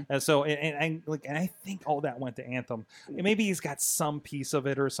 Yeah. And so, and I think all that went to Anthem. And maybe he's got some piece of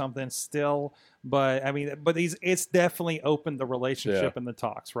it or something still, but I mean, it's definitely opened the relationship and the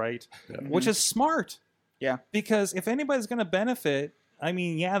talks, right? Yeah. Which is smart. Yeah. Because if anybody's going to benefit, I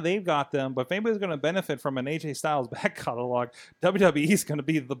mean, yeah, they've got them, but if anybody's going to benefit from an AJ Styles back catalog, WWE is going to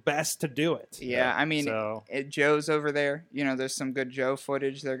be the best to do it. Yeah, I mean, So- Joe's over there. There's some good Joe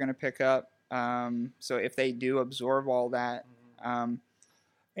footage they're going to pick up. So if they do absorb all that, And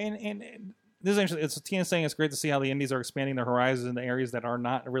this is interesting. It's Tina saying it's great to see how the indies are expanding their horizons in the areas that are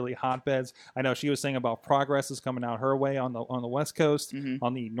not really hotbeds. I know she was saying about Progress is coming out her way on the West Coast,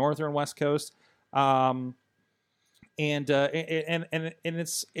 on the northern West Coast, and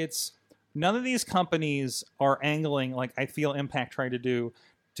it's none of these companies are angling like I feel Impact tried to do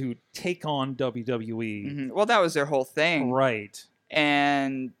to take on WWE, well, that was their whole thing, right?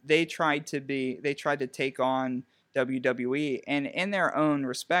 and they tried to take on WWE, and in their own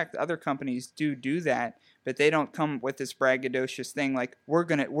respect, other companies do that, but they don't come with this braggadocious thing like we're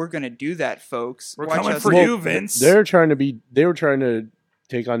gonna do that, folks. We're Watch coming us for do you, it." Vince. They were trying to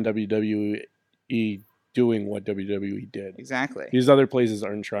take on WWE doing what WWE did. Exactly. These other places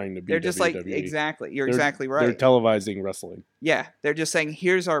aren't trying to be They're just WWE. like exactly. You're They're- exactly They're right. televising wrestling. Yeah, they're just saying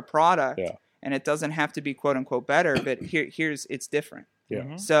here's our product, Yeah. and it doesn't have to be quote unquote better, but here's it's different. Yeah.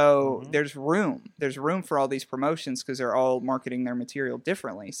 Mhm. So there's room for all these promotions because they're all marketing their material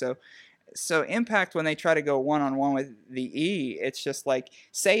differently. So Impact, when they try to go one-on-one with the E, it's just like,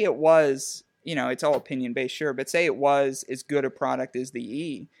 say it was, it's all opinion based, sure, but say it was as good a product as the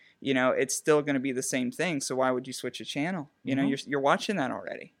E, it's still going to be the same thing. So why would you switch a channel? You're watching that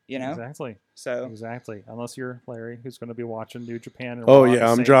already, Exactly. So Exactly. Unless you're Larry, who's going to be watching New Japan. And Oh Raw at yeah, the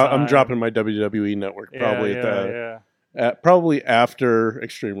I'm same I'm time. dropping my WWE network probably Yeah. probably after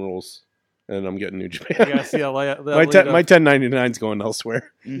Extreme Rules, and I'm getting New Japan. You gotta see how my lead up. 1099's going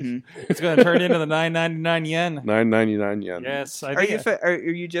elsewhere. It's going to turn into the 9.99 yen. 9.99 yen. Yes, I are think. are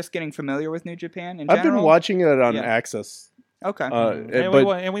you just getting familiar with New Japan in I've been general? watching it on Yeah. Access. Okay.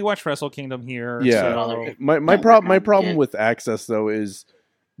 And we watch Wrestle Kingdom here. Yeah. so- My problem with Access though is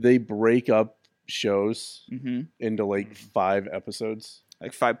they break up shows into like 5 episodes,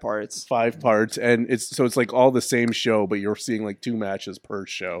 like 5 parts. 5 parts, and it's like all the same show, but you're seeing like 2 matches per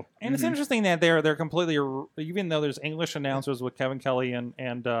show. And it's interesting that they're completely, even though there's English announcers with Kevin Kelly and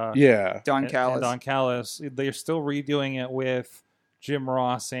Yeah, Don and Callis. Don Callis, they're still redoing it with Jim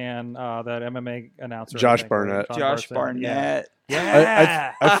Ross and that MMA announcer, Josh I think, Barnett. John Josh Barnett. Barnett.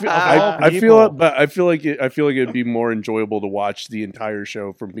 Yeah. I People. feel like it'd be more enjoyable to watch the entire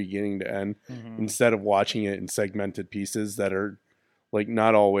show from beginning to end instead of watching it in segmented pieces that are like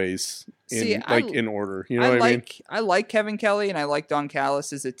not always in order. You know what I mean? I like Kevin Kelly and I like Don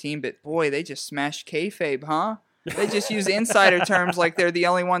Callis as a team, but boy, they just smashed kayfabe, huh? They just use insider terms like they're the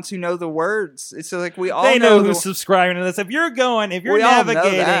only ones who know the words. It's like we all They know the- who's subscribing to this. If you're We all know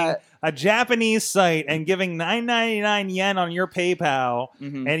navigating that. a Japanese site and giving 9.99 yen on your PayPal,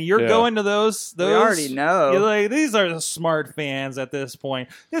 Mhm. and you're Yeah. going to those, We already know. You're like, these are the smart fans at this point.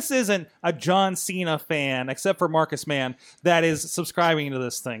 This isn't a John Cena fan, except for Marcus Mann, that is subscribing to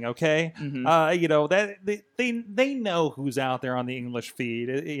this thing. Okay, that they know who's out there on the English feed.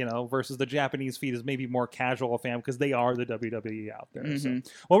 Versus the Japanese feed is maybe more casual fan because they are the WWE out there. So.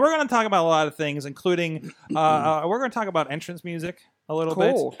 Well, we're going to talk about a lot of things, including we're going to talk about entrance music a little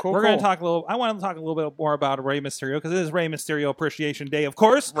bit. Cool, We're going to cool. talk a little. I want to talk a little bit more about Rey Mysterio because it is Rey Mysterio Appreciation Day, of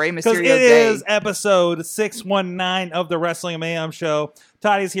course. Rey Because Mysterio it Day. is episode 619 of the Wrestling Mayhem Show.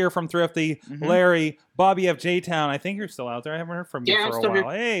 Toddy's here from Thrifty. Mm-hmm. Larry, Bobby F. J Town. I think you're still out there. I haven't heard from you Yeah, I'm for a still while.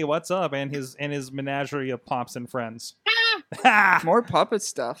 here. Hey, what's up? And his menagerie of pops and friends. More puppet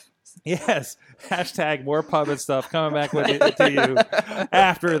stuff. Yes. Hashtag more puppet stuff coming back with it to you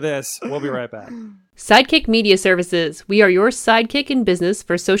after this. We'll be right back. Sidekick Media Services. We are your sidekick in business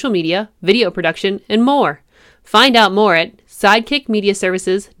for social media, video production, and more. Find out more at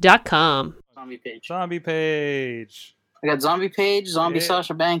sidekickmediaservices.com. Zombie Page. Zombie Page. I got Zombie Page, Zombie Yeah.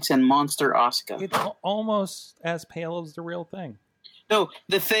 Sasha Banks, and Monster Asuka. It's almost as pale as the real thing. No,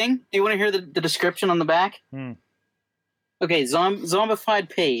 the thing. Do you want to hear the description on the back? Hmm. Okay, zombified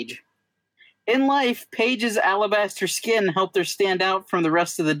Paige. In life, Paige's alabaster skin helped her stand out from the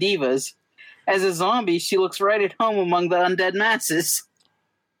rest of the divas. As a zombie, she looks right at home among the undead masses.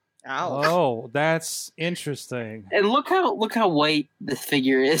 Ow. Oh, that's interesting. And look how white this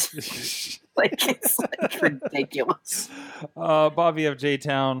figure is. Like it's like ridiculous. Bobby of J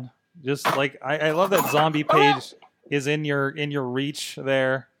Town. Just like I love that Zombie Page is in your reach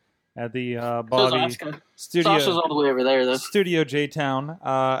there at the So's Bobby Asuka. studio. Sasha's all the way over there, though. Studio J Town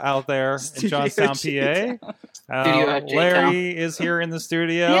out there in Studio Johnstown, PA. J-Town. Studio at J-Town. Larry is here in the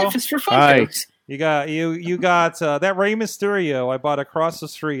studio. Yeah, just for fun. Hi. folks. You got that Rey Mysterio I bought across the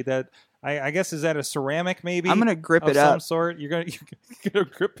street. That I guess is that a ceramic maybe? I'm gonna grip of it some up. sort. You're gonna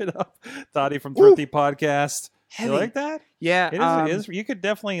grip it up. Toddy from Thrifty Podcast. Heavy. You like that? Yeah. It is. You could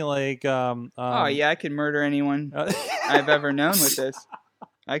definitely like. Oh yeah, I could murder anyone uh, I've ever known with this.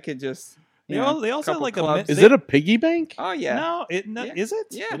 I could just. They You know, also have couple like clubs. Is it a piggy bank? Oh yeah. No, Yeah. is it?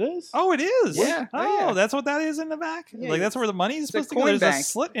 Yeah. It is. Oh, it is. Yeah. Oh, Oh, yeah. that's what that is in the back. Yeah, Like that's where the money is it's a supposed to go. coin There's a bank.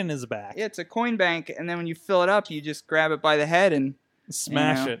 slit in his back. Yeah, it's a coin bank, and then when you fill it up, you just grab it by the head and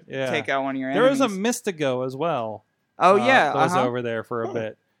Smash you know, it. Yeah. take out one of your There was enemies. a Mystigo as well. Oh yeah, that was uh-huh. over there for a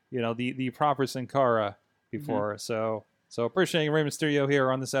bit. You know, the proper Sin Cara before. So appreciating Rey Mysterio here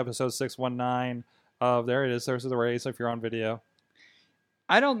on this episode 619 of there it is. There's the race if you're on video.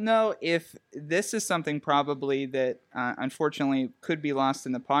 I don't know if this is something probably that unfortunately could be lost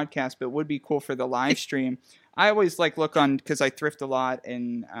in the podcast, but would be cool for the live stream. I always look on because I thrift a lot,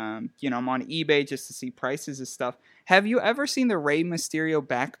 and I'm on eBay just to see prices of stuff. Have you ever seen the Rey Mysterio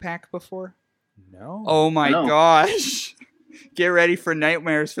backpack before? No. Oh my No. gosh! Get ready for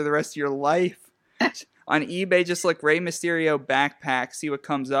nightmares for the rest of your life. On eBay, just look Rey Mysterio backpack, see what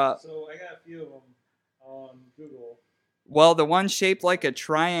comes up. So I got a few of them on Google. Well, the one shaped like a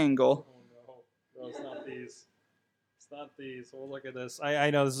triangle. Oh no, it's not these. It's not these. Well, look at this. I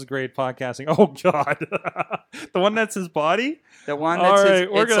know this is great podcasting. Oh god, the one that's his body. The one All that's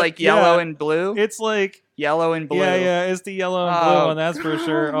right, we're it's gonna- like yellow yeah. and blue. It's like Yellow and blue. yeah, it's the yellow and Oh, blue one. That's for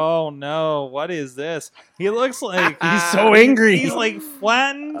sure. Oh no, what is this? He looks like He's so angry. He's like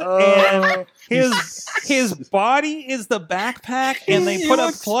flattened, and Oh. his body is the backpack, and they He put a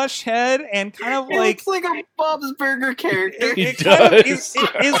looks- plush head and kind of He like. looks like a Bob's Burger character. He It kind of, does.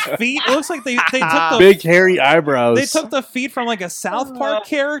 his feet. It looks like they took the Big hairy eyebrows. they took the feet from like a South Park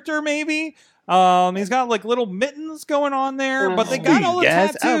character, maybe. He's got like little mittens going on there, but they got all the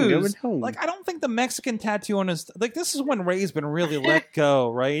Yes, I'm tattoos. going home. Like I don't think the Mexican tattoo on his like this is when Ray's been really let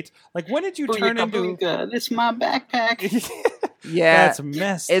go, right? Like when did you turn into? This is my backpack. Yeah, That's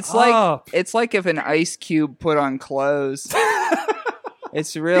messed. it's up. like if an ice cube put on clothes.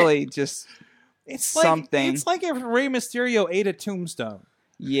 It's really just It's like something. It's like if Rey Mysterio ate a tombstone.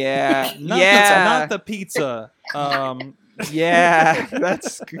 yeah, Not yeah, not the pizza. yeah.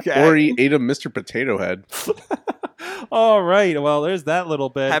 That's Or he ate a Mr. Potato Head. All right. Well, there's that little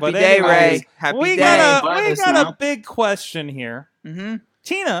bit. Happy but day, anyways, Ray. Happy we day. got Buy a this now. big question here. Mm-hmm.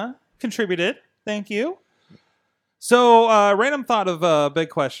 Tina contributed. Thank you. So, random thought of a big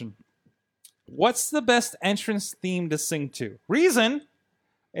question. What's the best entrance theme to sing to? Reason,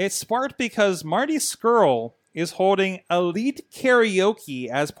 it's sparked because Marty Skrull is holding Elite Karaoke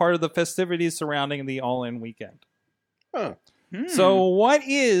as part of the festivities surrounding the All-In weekend. Huh. So, what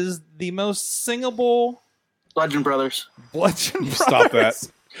is the most singable Legend Brothers. Bludgeon You stop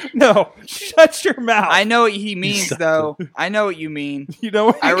Brothers? No, shut your mouth. I know what he means, though. I know what you mean. You know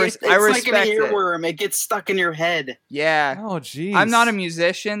what? I It's like respect an it. earworm. It gets stuck in your head. Yeah. Oh, jeez. I'm not a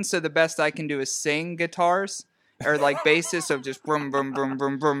musician, so the best I can do is sing guitars or like basses of just brum brum brum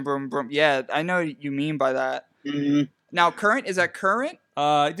brum brum brum brum. Yeah, I know what you mean by that. Mhm. Now, current is that current?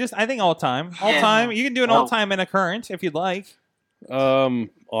 Just I think all time. All Yeah. time. You can do an Oh. all time and a current if you'd like.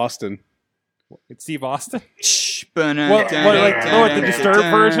 Austin. It's Steve Austin. What, the Disturbed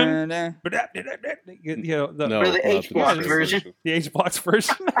version? You know, the, No, Or the not H-Block Disturbed version. the H-Blocks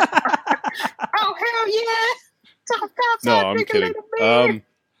version. Oh hell yeah! Talk outside, No, I'm drink a kidding. little beer.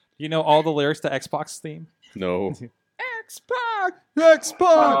 You know all the lyrics to Xbox theme? No. X-Pac.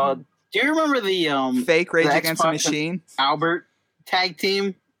 Do you remember the Fake Rage the Against the Xbox Machine. Albert tag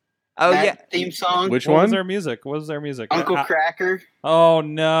team? Oh that yeah. theme song. Which What was one? their music? What was their music? Uncle Cracker. Oh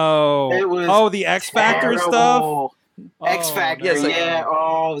no! It was oh, the X Factor stuff. Terrible. Oh, X Factor. Yeah, it's like- yeah.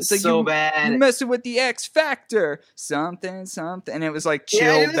 Oh, It's like so you bad. messing with the X Factor. Something, and it was like chill,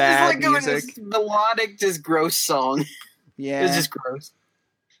 yeah, it was bad just like music. this melodic, just gross song. Yeah. It was just gross.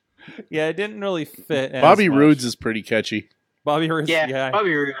 Yeah, it didn't really fit. as Bobby much. Roode's is pretty catchy. Bobby Roode's. Yeah, Yeah.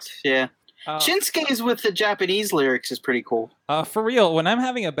 Bobby Roode. Yeah. Shinsuke's with the Japanese lyrics is pretty cool. For real, when I'm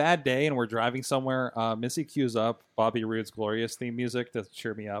having a bad day and we're driving somewhere, Missy cues up Bobby Roode's "Glorious" theme music to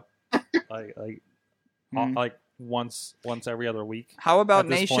cheer me up, Hmm. like once every other week. How about at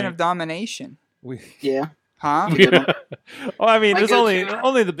this Nation point. of Domination? We, Yeah. Huh? well, I mean, My it's go-to.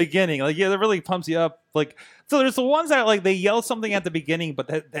 only the beginning. Like, yeah, that really pumps you up. Like, so there's the ones that like they yell something at the beginning, but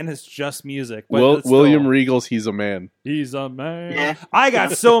then it's just music. But it's still- William Regal's "He's a Man." He's a man. Yeah. I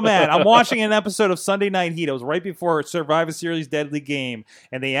got so mad. I'm watching an episode of Sunday Night Heat. It was right before Survivor Series Deadly Game,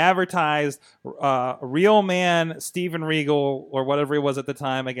 and they advertised Real Man Steven Regal, or whatever he was at the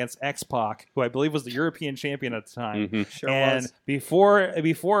time, against X-Pac, who I believe was the European champion at the time. Mhm. Sure And was.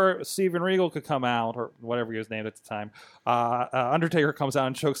 before Steven Regal could come out, or whatever he was named at the time, Undertaker comes out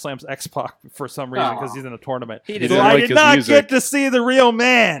and chokeslams X-Pac for some reason because Aw. he's in a tournament. He So didn't I like did his not music. get to see the real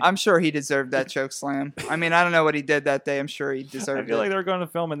man. I'm sure he deserved that choke slam. I mean, I don't know what he did that day. I'm sure he I deserved feel it. like they were going to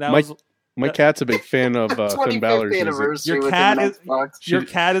film, and that Mike- was My cat's a big fan of Finn 25th Balor's music. anniversary Your with cat him on is- Xbox. your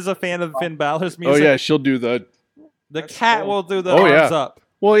cat is a fan of Finn Balor's Oh music. yeah, she'll do the. The That's cat cool. will do the Oh, yeah. arms up.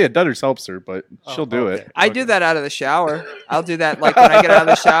 Well, yeah, Dutters helps her, but Oh, she'll do okay. it. I do that out of the shower. I'll do that like when I get out of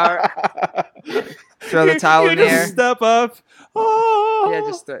the shower. Throw the towel in the just air. step up. Oh. Yeah,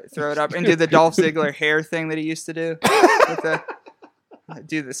 just throw it up and do the Dolph Ziggler hair thing that he used to do.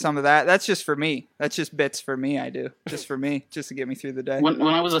 Some of that. That's just for me. That's just bits for me. I do just for me, just to get me through the day. When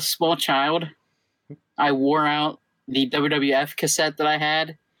I was a small child, I wore out the WWF cassette that I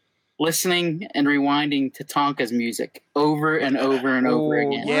had, listening and rewinding Tatanka's music over and over and over Ooh,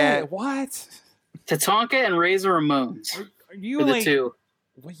 again. yeah. What? Tatanka and Razor Ramones Are you were the like? two.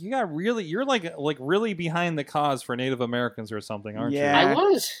 Well, you got really. You're like really behind the cause for Native Americans or something, aren't Yeah. I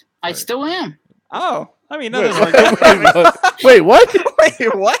was. I Right. still am. Oh, you? I mean, Wait, nothing's wait, what?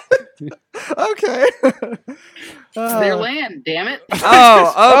 wait, what? Okay. Their land, damn it.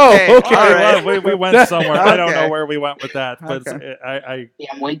 Oh, okay. Oh, okay. All right. well, we went somewhere. I don't know Okay. where we went with that, but Okay. I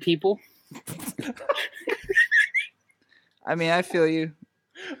Damn white people. I mean, I feel you.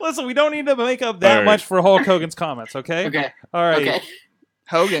 listen. We don't need to make up that All right. much for Hulk Hogan's comments, okay? Okay. All right. Okay.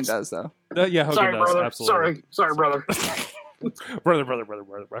 Hogan does though. Yeah, Hogan Sorry, does brother. absolutely. Sorry, brother.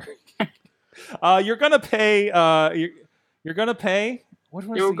 brother. You're gonna pay. You're gonna pay. What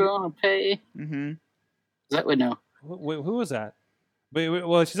was You're the- gonna pay. Mm-hmm. Is that what? No. Who was that?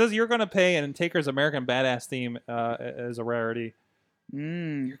 Well, she says you're gonna pay, and Taker's American Badass theme is a rarity.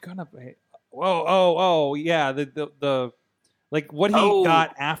 Mm. You're gonna pay. Oh, yeah. The like what he Oh.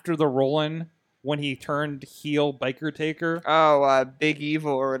 got after the Rollin' when he turned heel Biker Taker. Oh, Big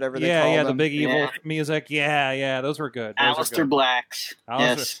Evil or whatever they call Yeah, him. the Big Evil Yeah. music. Yeah, those were good. Those were Alistair good. Blacks.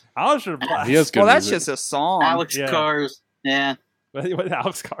 Yes. Alistair Black. He has good Well, that's music. just a song. Alex Yeah. Cars. Yeah. With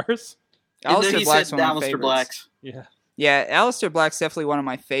Alex Cars. Alistair He Black's said one of my Alistair favorites. Blacks. Yeah. Yeah, Alistair Black's definitely one of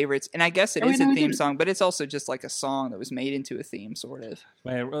my favorites, and I guess it Oh, is no, a he theme didn't. song, but it's also just like a song that was made into a theme, sort of.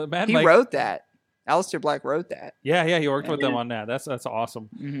 Man, Mad He Mike- wrote that. Alistair Black wrote that. Yeah, he worked with them Yeah. on that. That's awesome.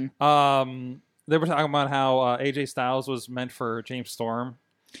 Mm-hmm. They were talking about how AJ Styles was meant for James Storm.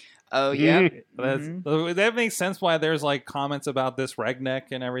 Oh yeah. That makes sense why there's like comments about this Regneck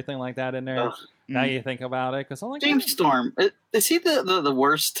and everything like that in there. Ugh. Now you think about it, because I'm like, James Storm. Is he the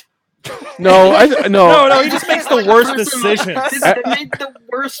worst? No, no, he just makes the worst decisions. He made the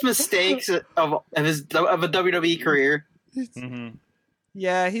worst mistakes of a WWE career. Mhm.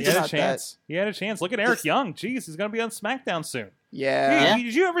 Yeah, He he's had a not that. chance. He had a chance. Look at Eric Young. Jeez, he's going to be on SmackDown soon. Yeah.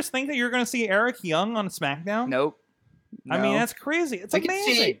 Did you ever think that you were going to see Eric Young on SmackDown? Nope. I mean, No. that's crazy. It's We can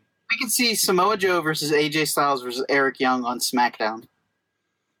amazing. see we can see Samoa Joe versus AJ Styles versus Eric Young on SmackDown.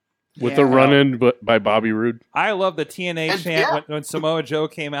 with Yeah. the run-in by Bobby Roode. I love the TNA And- chant yeah. when Samoa Joe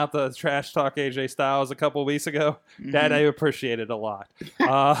came out to trash talk AJ Styles a couple weeks ago. That I appreciated a lot.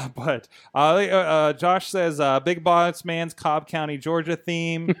 But Josh says Big Boss Man's Cobb County, Georgia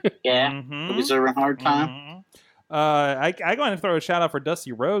theme. Yeah. Mhm. Movies are a hard time. I want to throw a shout out for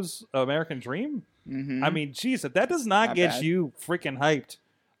Dusty Rhodes, American Dream. Mm-hmm. I mean, geez, if that does not get bad. you freaking hyped,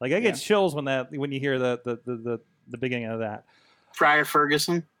 like I get Yeah. chills when you hear the beginning of that. Friar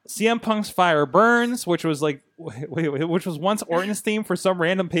Ferguson. CM Punk's Fire Burns, which was like, which was once Orton's theme for some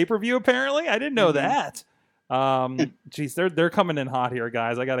random pay per view. Apparently, I didn't know that. Geez, they're coming in hot here,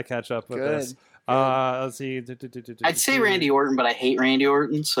 guys. I got to catch up with Good. this. Let's see. I'd say Randy Orton, but I hate Randy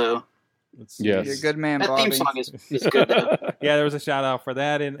Orton, so Let's see. Yes. You're a good man, that Bobby. theme song is good. Though. Yeah, there was a shout out for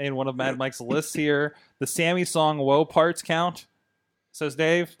that in one of Mad Mike's lists here. The Sammy song "Woe" parts count. Says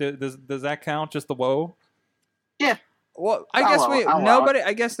Dave. Does that count? Just the woe? Yeah. Well, I I'll guess allow it. I'll allow nobody.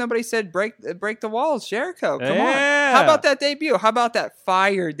 I guess nobody said break the walls, Jericho. Come on. Yeah. How about that debut? How about that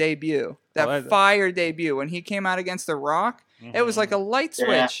fire debut? That Oh, that- fire debut when he came out against The Rock. It was like a light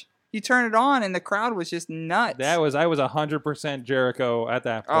Yeah. switch. You turn it on and the crowd was just nuts. I was 100% Jericho at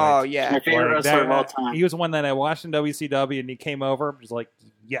that point. Oh yeah. My favorite Like, wrestler of all time. He was one that I watched in WCW, and he came over. Was like,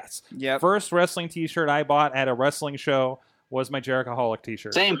 yes. Yep. First wrestling T-shirt I bought at a wrestling show was my Jerichoholic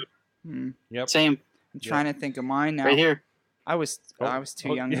T-shirt. Same, Yep. same, I'm trying to think of mine now. right here I was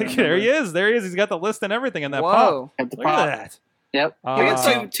too young. to There he remember. is. There he is. He's got the list and everything in that pop. Whoa. at the Look pop. at that. Yep, Uh, he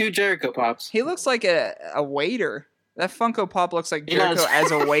got two Jericho pops. He looks like a waiter. That Funko Pop looks like He Jericho does. as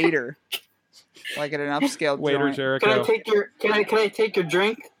a waiter. Like at an upscale Waiter joint. Jericho. Can I take your Can I take your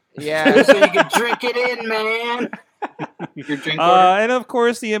drink Yeah. so you can drink it in, man? Your drink order. And of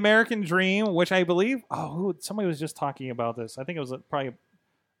course, the American Dream, which I believe, somebody was just talking about this. I think it was probably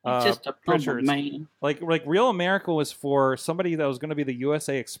Just a humble Pritchard's. man. Like Real America was for somebody that was going to be the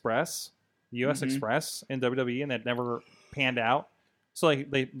USA Express, the US Mhm. Express in WWE, and that never panned out. So like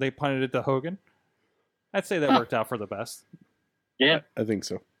they punted it to Hogan. I'd say that worked out for the best. Yeah, I think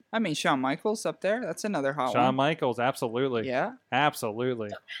so. I mean, Shawn Michaels up there. That's another hot Shawn one. Michaels, absolutely, Yeah. absolutely.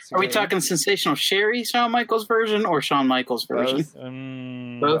 It's a are we great one. talking sensational Sherry Shawn Michaels version or Shawn Michaels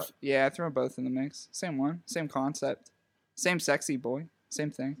version? Both. Both. Yeah, throw both in the mix. Same one. Same concept. Same sexy boy. Same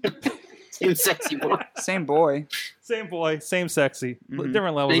thing. Same sexy boy. Same boy. Same boy, same sexy, Mhm.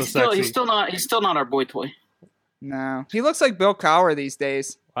 different levels But of sexy. he's still not our boy toy. No. He looks like Bill Cowher these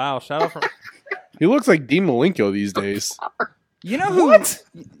days. Wow, shout out from He looks like Dean Malenko these days. You know who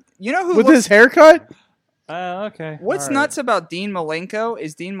You know who With looks, his haircut? okay. What's all right. nuts about Dean Malenko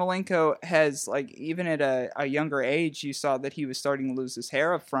is Dean Malenko has, like, even at a younger age, you saw that he was starting to lose his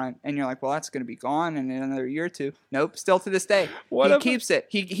hair up front, and you're like, well, that's going to be gone in another year or two. Nope, still to this day. What he about- keeps it.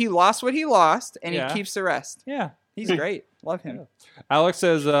 He lost what he lost, and Yeah. he keeps the rest. Yeah. He's great. Love him. Alex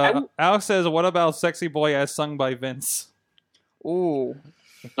says, what about Sexy Boy as sung by Vince? Ooh.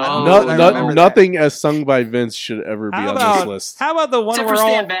 Oh, No, I no, remember nothing as sung by Vince should ever be on this list. How about the one Except where for all,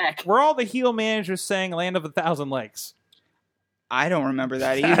 Stand Back. where all the heel managers sang Land of a Thousand Lakes? I don't remember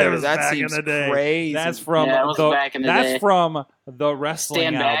that That either. was That back in seems the day. crazy. That's from Yeah, it was back in the that's day. from the wrestling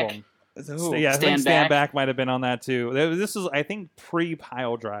Stand Back. album. Ooh. Yeah, I think Stand Stand Back. Back might have been on that too. This is, I think,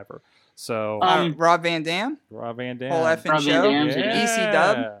 pre-Pile Driver. So Rob Van Dam, Rob Van Dam. whole effing Rob Van show. Dam, yeah. EC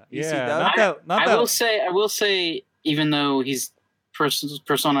Dub. Yeah, EC Dub. not that. Not I that. will say, even though he's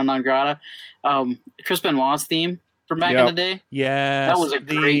persona non grata, Chris Benoit's theme from back Yeah. in the day. Yes, That was a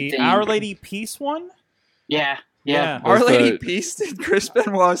great the theme. Our Lady Peace one. Yeah. Our Was Lady the- Peace did Chris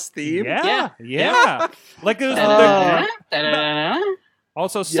Benoit's theme. Yeah, Yeah. like it was Da-da-da-da-da-da-da.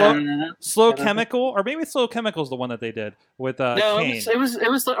 also Da-da-da-da. Slow Chemical, or maybe Slow Chemical is the one that they did with No, Kane. it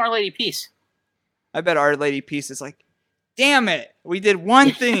was the Our Lady Peace. I bet Our Lady Peace is like, damn it, we did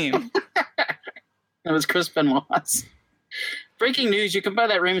one theme. That was Chris Benoit's. Breaking news: you can buy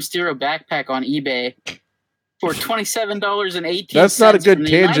that Rey Mysterio backpack on eBay for $27.18. That's not a good from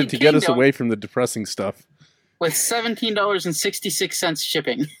the tangent United to get us Kingdom away from the depressing stuff. with $17.66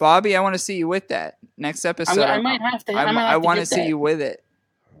 shipping. Bobby, I want to see you with that next episode. I might have to. I want to get see that. you with it.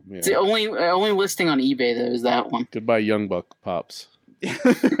 Yeah. It's the only listing on eBay that is that one. Goodbye, Young Buck Pops. They're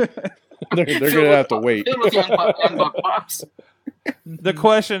going to have to wait. Filled with young buck pops. The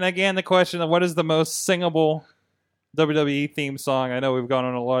question of what is the most singable WWE theme song? I know we've gone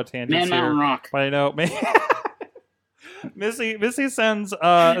on a lot of tangents Man here, Mountain Rock. but I know Missy sent me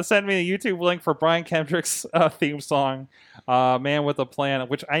a YouTube link for Brian Kendrick's theme song, "Man with a Plan,"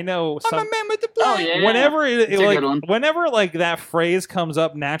 which I know I'm a man with the Oh plan. yeah. whenever It's a good one. whenever like that phrase comes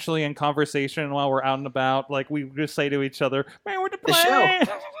up naturally in conversation while we're out and about, like we just say to each other, "Man with the The show. plan."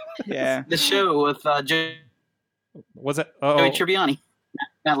 Yeah. The show with Joey Was it? Tribbiani,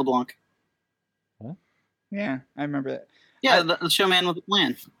 Matt LeBlanc. Yeah, I remember that. Yeah, the show Man with a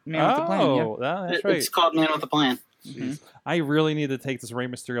Plan. Man with the plan, yeah. That's right. It's called Man with a Plan. Mhm. I really need to take this Rey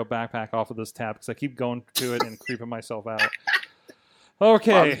Mysterio backpack off of this tab because I keep going to it and creeping myself out.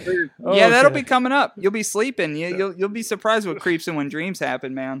 Okay. Yeah, that'll Okay. be coming up. You'll be sleeping. You'll be surprised what creeps in when dreams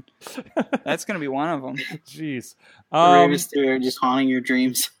happen, man. That's gonna be one of them. Jeez. Rey Mysterio just haunting your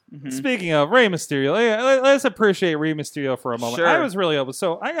dreams. Speaking of Rey Mysterio, let's appreciate Rey Mysterio for a moment. Sure. I was really open.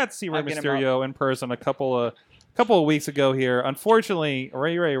 So I got to see Rey I'll get him Mysterio in person a couple of weeks ago here. Unfortunately,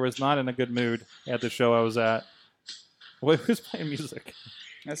 Ray was not in a good mood at the show I was at. Wait, who's playing music?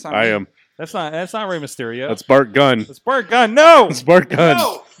 That's not I me. am. That's not Rey Mysterio. That's Bart Gunn. That's Bart Gunn. No, That's Bart Gunn.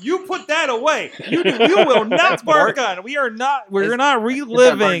 no, you put that away. You will not Bart Gunn. We're not Get that Bart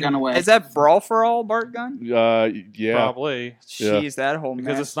reliving. gun away. Is that Brawl for All, Bart Gunn? Yeah. Probably Yeah. Jeez, that whole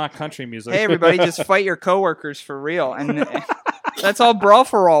because mess. it's not country music. Hey, everybody, just fight your coworkers for real. And that's all Brawl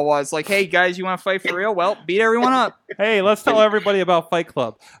for All was. Like, hey, guys, you want to fight for real? Well, beat everyone up. Hey, let's tell everybody about Fight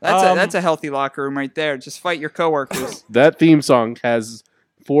Club. That's a healthy locker room right there. Just fight your coworkers. That theme song has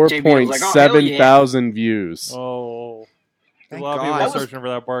JBL's like, oh, 4.7 hell yeah. thousand views. Oh, a Thank lot of God. people searching for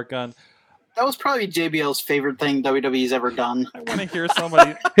that Bart Gunn. That was probably JBL's favorite thing WWE's ever done. I want to hear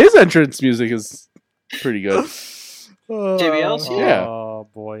somebody. His entrance music is pretty good. JBL's? Yeah. Oh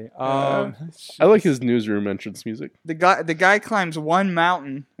boy. I like his newsroom entrance music. The guy climbs one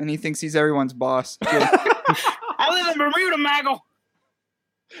mountain and he thinks he's everyone's boss. I live in Bermuda, Maggle.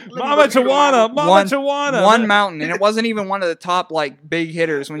 Mama Chawana, Mama Chawana. One mountain, and it wasn't even one of the top like big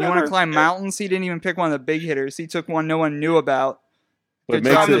hitters. When you want to climb mountains, he didn't even pick one of the big hitters. He took one no one knew about. But it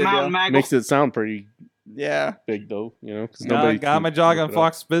Good job, makes the it, mountain, Maggle. makes it sound pretty Yeah. big, though, you know? Because Got my jog on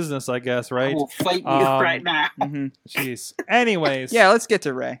Fox Business, I guess, I right? will fight you Um, right now. hmm Jeez. Anyways. Yeah. Let's get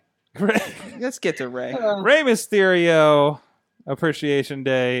to Ray. Ray Let's get to Ray. Mysterio Appreciation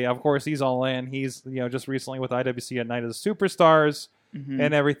Day. Of course, he's all in. He's just recently with IWC at Night of the Superstars Mhm.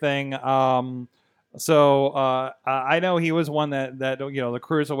 and everything. So I know he was one that the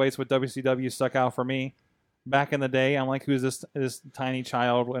cruiserweights with WCW stuck out for me back in the day. I'm like, who's this tiny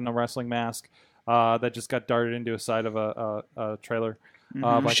child in a wrestling mask that just got darted into a side of a trailer?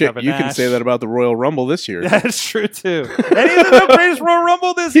 By Shit, Kevin you can Nash. say that about the Royal Rumble this year. That's true too. And he's in the greatest Royal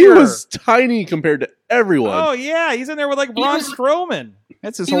Rumble this He year. was tiny compared to everyone. Oh yeah, he's in there with like Braun was- Strowman.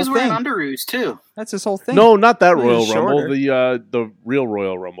 That's his He whole was wearing thing. underoos, too. That's his whole thing. No, not that He was Royal shorter. Rumble. The real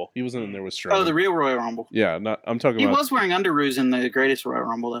Royal Rumble. He wasn't in there with Strowman. Oh, the real Royal Rumble. Yeah, I'm talking He about. was wearing underoos in the greatest Royal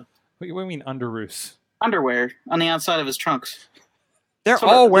Rumble, though. What do you mean underoos? Underwear on the outside of his trunks. They're That's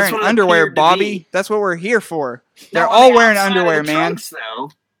what all it- wearing that's what it underwear, appeared to Bobby. be. That's what we're here for. They're No, on all the wearing outside of underwear, the man. trunks, though.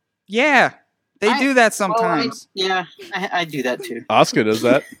 Yeah. They I- do that sometimes. I do that too. Oscar does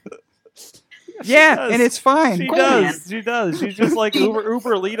that. yeah, does. and it's fine. She Cool, does. man. She does. She's just like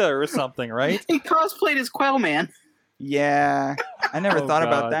Uber Lita or something, right? He cosplayed as Quail Man. Yeah. I never Oh, thought God.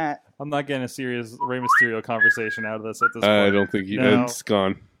 about that. I'm not getting a serious Rey Mysterio conversation out of this at this I point. don't think No. it's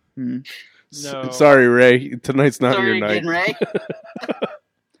gone. Hmm. No. Sorry, Ray. Tonight's not Sorry your again, night. Ray.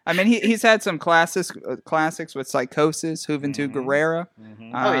 I mean, he's had some classics with Psychosis, Juventud Mhm. Guerrera.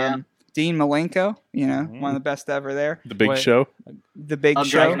 Mhm. Oh, yeah. Dean Malenko, one of the best ever there. The big Wait. show. The Big I'll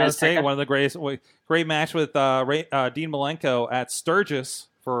Show. I drive was gonna Nice say pickup. one of the great match with Dean Malenko at Sturgis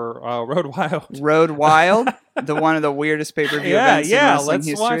for Road Wild. Road Wild, one of the weirdest pay-per-view events in wrestling Let's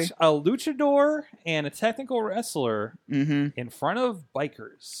history. watch a luchador and a technical wrestler hmm in front of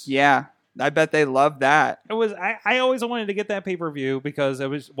bikers. Yeah, I bet they love that. It was. I always wanted to get that pay per view because it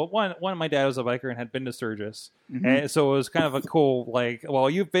was one of my dad was a biker and had been to Sturgis, Mhm. and so it was kind of a cool like. Well,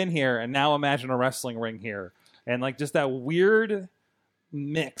 you've been here, and now imagine a wrestling ring here, and like just that weird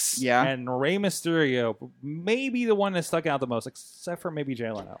mix. Yeah. And Rey Mysterio, maybe the one that stuck out the most, except for maybe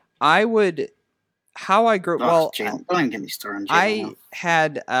Jay Leno. I would. How I grew. Oh, Well, Jalen. Don't even get me started on I Jalen.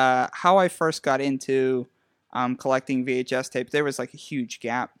 had how I first got into collecting VHS tapes. There was like a huge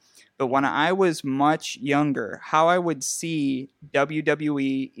gap, but when I was much younger, how I would see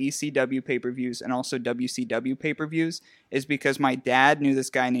WWE, ECW pay-per-views, and also WCW pay-per-views is because my dad knew this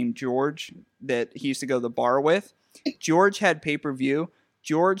guy named George that he used to go to the bar with. George had pay-per-view.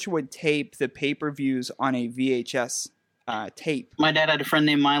 George would tape the pay-per-views on a VHS tape. My dad had a friend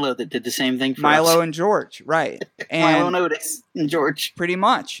named Milo that did the same thing for Milo us. and George, right? Milo And and Otis and George. pretty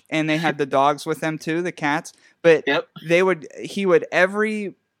much, and they had the dogs with them too, the cats. But Yep. he would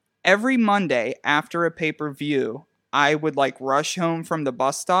every Monday after a pay-per-view, I would like rush home from the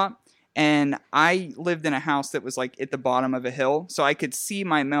bus stop, and I lived in a house that was like at the bottom of a hill, so I could see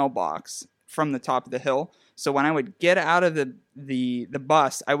my mailbox from the top of the hill. So when I would get out of the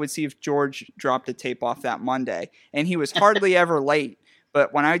bus, I would see if George dropped a tape off that Monday, and he was hardly ever late.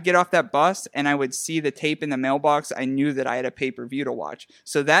 But when I would get off that bus and I would see the tape in the mailbox, I knew that I had a pay-per-view to watch.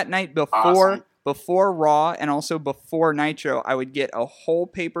 So that night Awesome. before Raw and also before Nitro, I would get a whole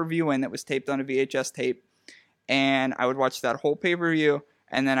pay-per-view in that was taped on a VHS tape. and I would watch that whole pay-per-view,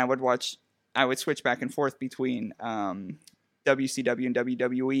 and then I would switch back and forth between WCW and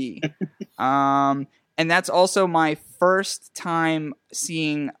WWE. And that's also my first time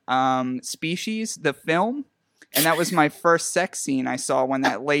seeing Species, the film. And that was my first sex scene I saw when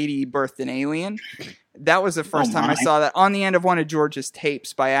that lady birthed an alien. That was the first time I saw that on the end of one of George's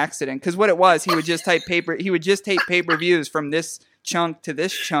tapes by accident. Because what it was, he would just tape pay-per-views from this chunk to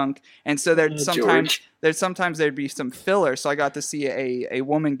this chunk, and so sometimes there'd be some filler. So I got to see a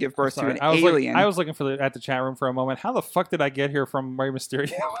woman give birth to an alien. I was looking at the chat room for a moment. How the fuck did I get here from Rey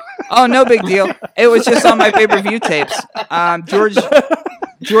Mysterio? Oh, no big deal. It was just on my pay-per-view tapes. George.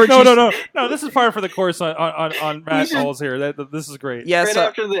 No. This is par for the course on Matt Knowles here. This is great. Yeah, right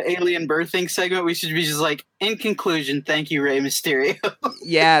after the alien birthing segment, we should be just like, in conclusion, thank you, Rey Mysterio.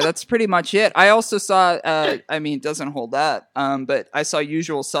 Yeah, that's pretty much it. I also saw, it doesn't hold that, but I saw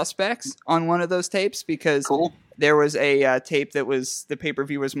Usual Suspects on one of those tapes because there was a tape that was, the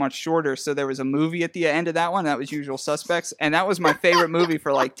pay-per-view was much shorter, so there was a movie at the end of that one. That was Usual Suspects, and that was my favorite movie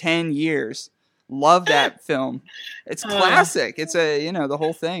for like 10 years. Love that film. It's classic. It's the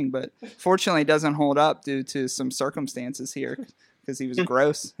whole thing, but fortunately it doesn't hold up due to some circumstances here because he was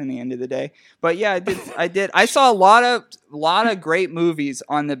gross in the end of the day. But yeah, I did. I saw a lot of great movies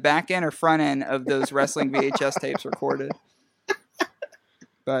on the back end or front end of those wrestling VHS tapes recorded.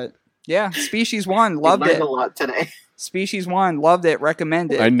 But yeah, Species 1, loved it. A lot today. Species 1, loved it,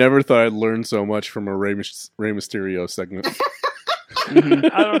 recommend it. I never thought I'd learn so much from a Rey Mysterio segment. Mm-hmm.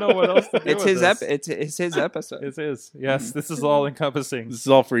 I don't know what else to do. It's his it's his episode. It is. Yes, this is all encompassing. This is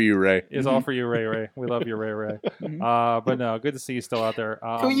all for you, Ray. It's all for you, Ray. We love you, Ray. But no, good to see you still out there.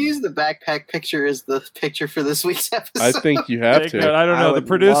 Can we use the backpack picture as the picture for this week's episode? I think you have to. I don't know. The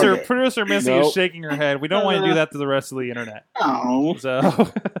producer Missy is Nope. shaking her head. We don't want to do that to the rest of the internet. Oh. So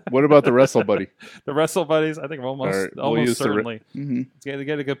What about the Wrestle Buddy? the Wrestle Buddies, I think All right, we'll use the certainly. Mm-hmm. Get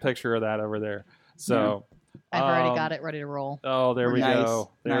a good picture of that over there. So I've already got it ready to roll. Oh, there we Nice.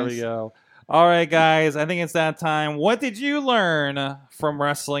 go. There we Nice. go. All right, guys. I think it's that time. What did you learn from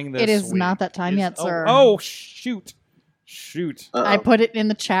wrestling this week? It is not that time yet, sir. Oh, shoot. I put it in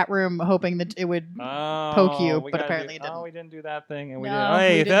the chat room hoping that it would poke you, we but gotta apparently do, it didn't. we didn't do that thing. And we No, didn't. we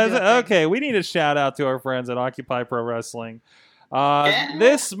Hey, didn't that's do that thing. okay. We need a shout out to our friends at Occupy Pro Wrestling.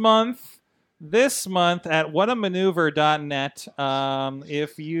 This month at whatamaneuver.net,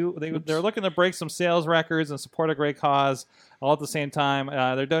 they're looking to break some sales records and support a great cause all at the same time.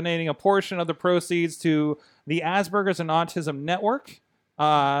 They're donating a portion of the proceeds to the Asperger's and Autism Network.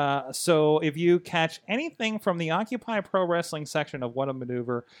 So if you catch anything from the Occupy Pro Wrestling section of What a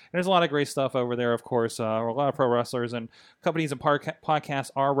Maneuver, there's a lot of great stuff over there, of course. A lot of pro wrestlers and companies and podcasts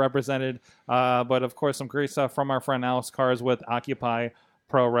are represented. But of course, some great stuff from our friend Alex Cars with Occupy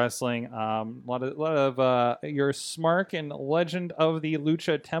Pro Wrestling. A lot of your Smark and Legend of the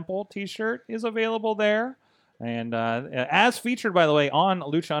Lucha Temple t-shirt is available there. And as featured, by the way, on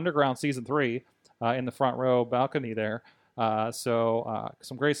Lucha Underground Season 3 in the front row balcony there. So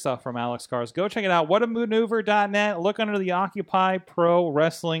some great stuff from Alex Cars. Go check it out. Whatamaneuver.net. Look under the Occupy Pro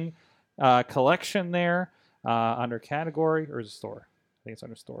Wrestling collection there under category, or is it store? I think it's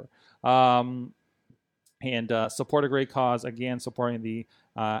under store. And support a great cause. Again, supporting the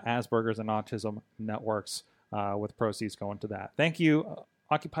Asperger's and Autism Networks with proceeds going to that. Thank you,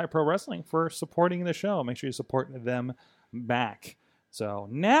 Occupy Pro Wrestling, for supporting the show. Make sure you support them back. So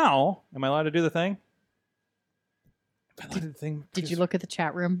now, am I allowed to do the thing? Did you look at the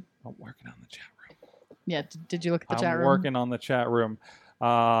chat room? I'm working on the chat room. Yeah, did you look at the chat room? I'm working on the chat room.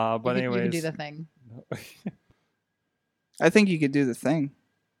 But anyways. You can do the thing. I think you could do the thing.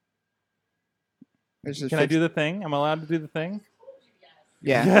 Can I do the thing? Am I allowed to do the thing?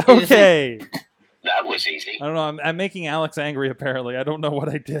 Yeah. Okay. That was easy. I don't know. I'm making Alex angry, apparently. I don't know what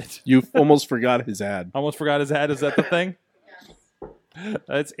I did. You almost forgot his ad. Almost forgot his ad. Is that the thing?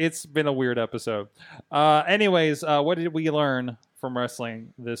 It's been a weird episode. Anyways, what did we learn from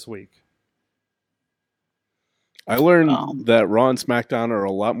wrestling this week? I learned that Raw and SmackDown are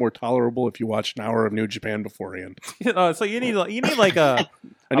a lot more tolerable if you watch an hour of New Japan beforehand. So you need like a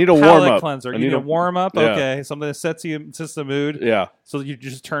I need a warm palate up. cleanser. You need a warm up. Yeah. Okay, something that sets the mood. Yeah. So you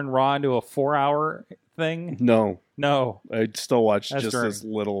just turn Raw into a 4-hour thing. No, No. I still watch That's just true. as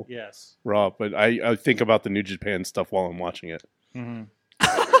little Yes. Raw, but I think about the New Japan stuff while I'm watching it. Mm-hmm.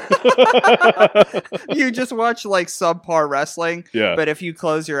 You just watch like subpar wrestling, Yeah. but if you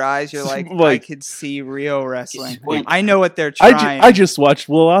close your eyes, you're like, I Like- could see real wrestling. Wait. I know what they're trying. I just watched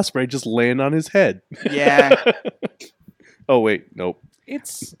Will Ospreay just land on his head. Yeah. Oh wait, nope.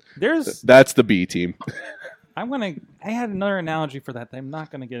 There's That's the B team. I had another analogy for that I'm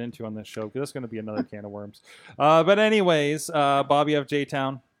not gonna get into on this show because that's gonna be another can of worms. But anyways, Bob, you have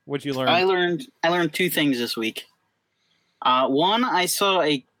J-Town. What'd you learn? I learned 2 things this week. One, I saw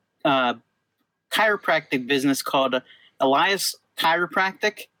a chiropractic business called Elias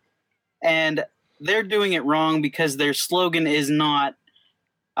Chiropractic, and they're doing it wrong because their slogan is not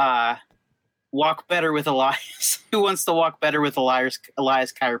walk better with Elias. Who wants to walk better with Elias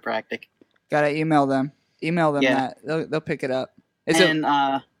Chiropractic? Gotta email them. Email them Yeah. that. They'll pick it up.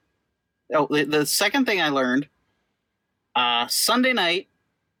 The second thing I learned, Sunday night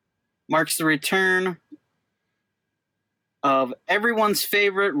marks the return of everyone's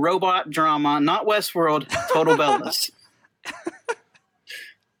favorite robot drama, not Westworld, Total Bellas.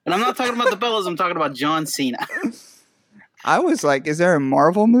 And I'm not talking about the Bellas, I'm talking about John Cena. I was like, is there a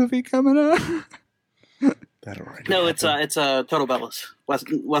Marvel movie coming up? That already No, happened. it's Total Bellas.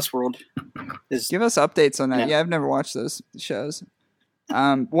 Westworld is Give us updates on that. Yeah. Yeah, I've never watched those shows.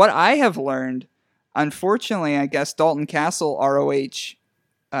 What I have learned, unfortunately, I guess Dalton Castle, ROH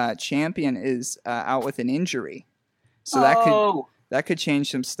champion, is out with an injury. So that could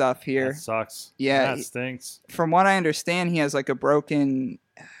change some stuff here. That sucks. Yeah, That stinks. From what I understand, he has like a broken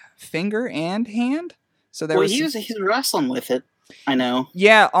finger and hand. So there well, was he's wrestling with it. I know.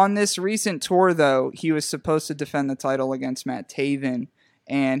 Yeah, on this recent tour, though, he was supposed to defend the title against Matt Taven,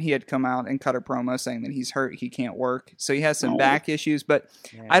 and he had come out and cut a promo saying that he's hurt, he can't work. So he has some Oh. back issues, but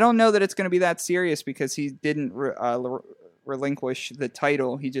Man. I don't know that it's going to be that serious because he didn't relinquish the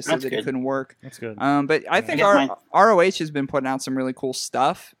title. He just said That's that he good. couldn't work. That's good. But I think guess ROH has been putting out some really cool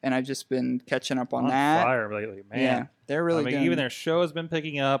stuff, and I've just been catching up on that. Fire lately, man. Yeah, they're really I mean, doing even their show has been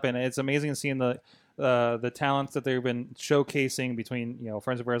picking up, and it's amazing seeing the talents that they've been showcasing between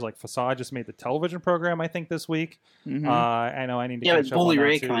Friends of Bears. Like Facade just made the television program, I think, this week. Mhm. I know I need to Yeah, catch but up on Bully that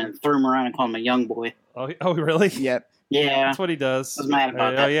Ray too. come in and threw him around and called him a young boy. Oh, really? Yep. Yeah. That's what he does. I was mad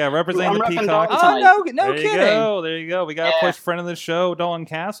about Oh that. yeah, representing I'm the repping Peacock. Dalton. Oh, no there kidding. You go. There you go. We got to Yeah. push friend of the show, Dalton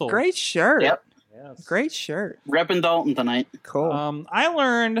Castle. Great shirt. Yep. Yes. Great shirt. Repping Dalton tonight. Cool. I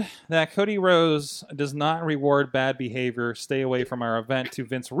learned that Cody Rhodes does not reward bad behavior. Stay away from our event to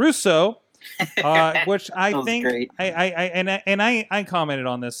Vince Russo, which I That was think great. I commented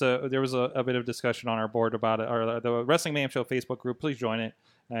on this. There was a bit of discussion on our board about it, or the Wrestling Mayhem Show Facebook group. Please join it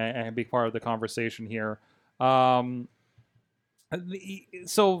and be part of the conversation here.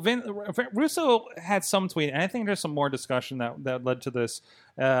 So Russo had some tweet, and I think there's some more discussion that led to this.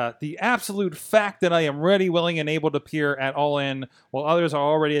 The absolute fact that I am ready, willing, and able to appear at All In, while others are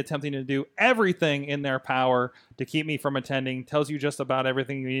already attempting to do everything in their power to keep me from attending, tells you just about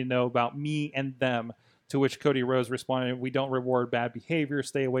everything you need to know about me and them. To which Cody Rhodes responded, "We don't reward bad behavior.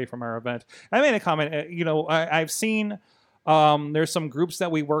 Stay away from our event." I made a comment. I've seen. There's some groups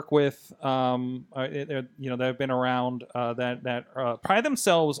that we work with, that have been around that pride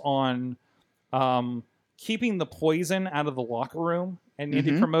themselves on keeping the poison out of the locker room and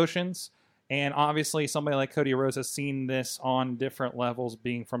indie promotions. And obviously, somebody like Cody Rhodes has seen this on different levels,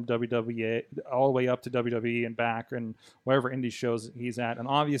 being from WWE all the way up to WWE and back, and wherever indie shows he's at. And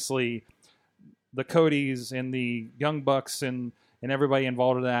obviously, the Codys and the Young Bucks and everybody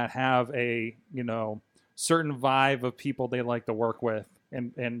involved in that have a certain vibe of people they like to work with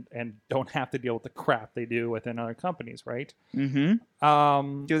and don't have to deal with the crap they do within other companies, right?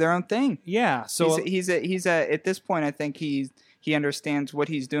 Mm-hmm. Do their own thing. Yeah. So he's at this point, I think he understands what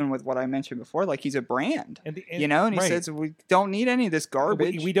he's doing with what I mentioned before. Like, he's a brand, and he right. says we don't need any of this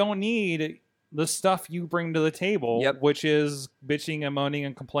garbage. We don't need the stuff you bring to the table, Yep. which is bitching and moaning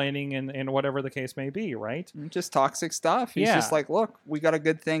and complaining and whatever the case may be, right? Just toxic stuff. He's Yeah. just like, look, we got a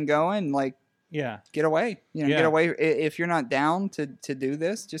good thing going. Like, Yeah. get away. Yeah. Get away. If you're not down to do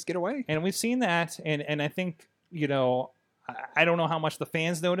this, just get away. And we've seen that, and I think, I don't know how much the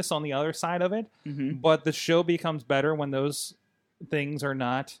fans notice on the other side of it, Mm-hmm. but the show becomes better when those things are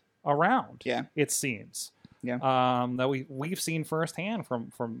not around. Yeah. It seems. Yeah. That we've seen firsthand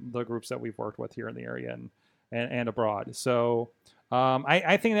from the groups that we've worked with here in the area and abroad. So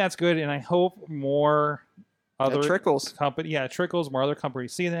I think that's good, and I hope more other trickles. Trickles, more other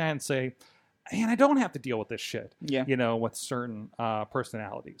companies see that and say, man, I don't have to deal with this shit. Yeah. With certain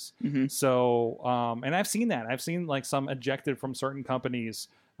personalities. Mm-hmm. So, and I've seen that. I've seen like some ejected from certain companies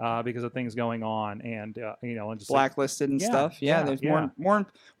because of things going on, and and just Blacklisted and Yeah, stuff. yeah, There's yeah. more.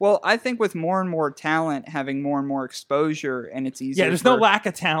 Well, I think with more and more talent having more and more exposure, and it's easier. there's no lack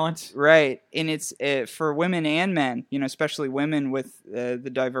of talent. Right, and it's for women and men, especially women with the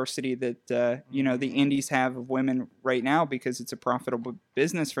diversity that the indies have of women right now, because it's a profitable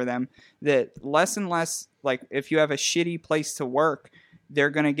business for them. That less and less, like, if you have a shitty place to work, they're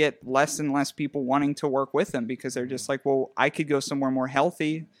going to get less and less people wanting to work with them because they're just like, well, I could go somewhere more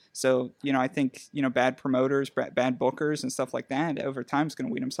healthy. So, I think, bad promoters, bad bookers and stuff like that over time is going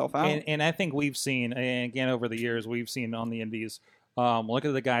to weed himself out. And I think we've seen, and again, over the years, we've seen on the indies, look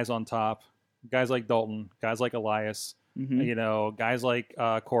at the guys on top, guys like Dalton, guys like Elias, guys like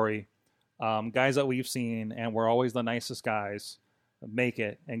Corey, guys that we've seen, and we're always the nicest guys, make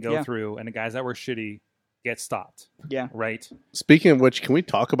it and go through, and the guys that were shitty get stopped. Yeah. Right? Speaking of which, can we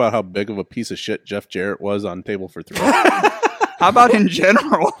talk about how big of a piece of shit Jeff Jarrett was on Table for Three? How about in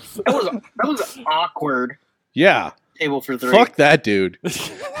general? That was awkward. Yeah. Table for Three. Fuck that dude.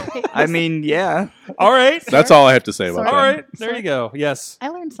 I mean, yeah. All right. That's all I have to say about All that. right. There you go. Yes. I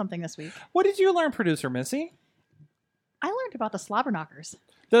learned something this week. What did you learn, producer Missy? I learned about the slobber knockers.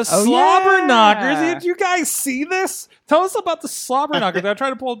 The slobber yeah. knockers. Did you guys see this? Tell us about the slobber knockers. I'm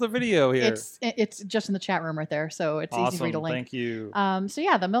trying to pull up the video here. It's just in the chat room right there, so it's easy for you to link. Thank you. So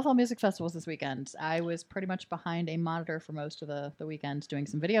yeah, the Millville Music Festival was this weekend. I was pretty much behind a monitor for most of the weekend doing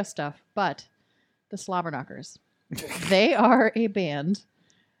some video stuff, but the slobber knockers, they are a band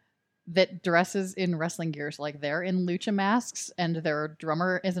that dresses in wrestling gear. So, like, they're in lucha masks, and their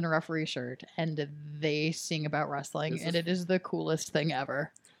drummer is in a referee shirt, and they sing about wrestling, and it is the coolest thing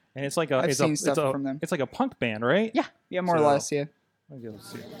ever. And it's like I've seen stuff from them. It's like a punk band, right? Yeah. Yeah, more or less, yeah.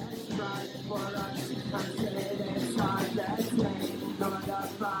 Let's see.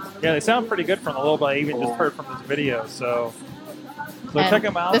 Yeah, they sound pretty good from the little bit I even just heard from this video. So check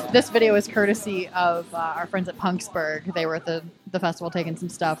them out. This video is courtesy of our friends at Punksburg. They were at the festival taking some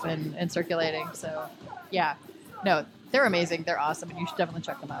stuff and circulating. So, yeah. No, they're amazing. They're awesome, and you should definitely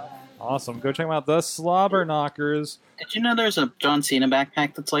check them out. Awesome. Go check them out. The Slobber Knockers. Did you know there's a John Cena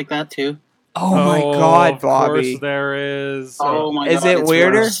backpack that's like that, too? Oh my God, Bobby. Of course there is. Oh my Is God, it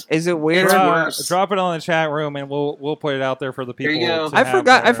weirder? worse. Is it weirder? It's worse. Drop it on the chat room, and we'll put it out there for the people. There you go. to I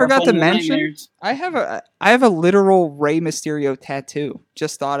have forgot there. to mention. I have a literal Rey Mysterio tattoo.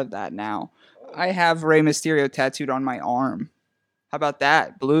 Just thought of that now. I have Rey Mysterio tattooed on my arm. How about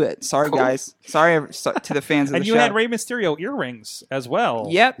that? Blew it. Sorry, Cool. guys. Sorry to the fans of And the you show. had Rey Mysterio earrings as well.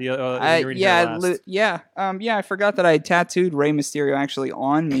 Yep. Yeah. I forgot that I had tattooed Rey Mysterio actually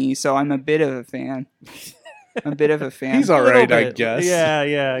on me, so I'm a bit of a fan. He's all right, I guess. Yeah.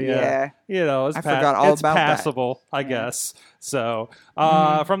 Yeah. You know, it's I forgot all it's about that. passable, I guess. So,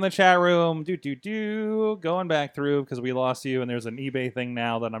 from the chat room, going back through because we lost you, and there's an eBay thing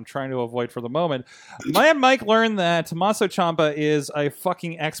now that I'm trying to avoid for the moment. Mike learned that Tommaso Ciampa is a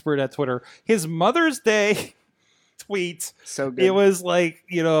fucking expert at Twitter. His Mother's Day tweet, So good. it was like,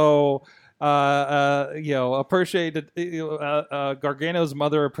 appreciate Gargano's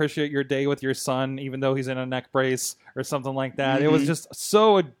mother, appreciate your day with your son, even though he's in a neck brace or something like that. Mm-hmm. It was just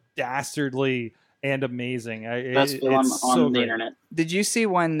so dastardly and amazing. Best film on so the great. internet. Did you see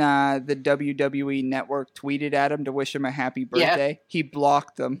when the WWE Network tweeted at him to wish him a happy birthday? Yeah. He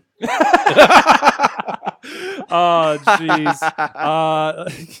blocked them. Oh, jeez.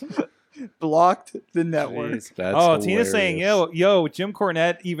 Blocked the network. Jeez. That's Tina's saying, hilarious. yo, Jim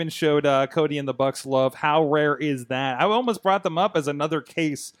Cornette even showed Cody and the Bucks love. How rare is that? I almost brought them up as another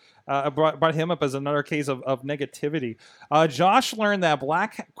case. Brought him up as another case of negativity. Josh learned that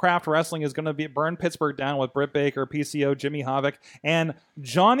Blackcraft Wrestling is going to burn Pittsburgh down with Britt Baker, PCO, Jimmy Havoc, and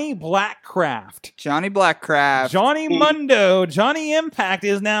Johnny Blackcraft. Johnny Blackcraft. Johnny Mundo, Johnny Impact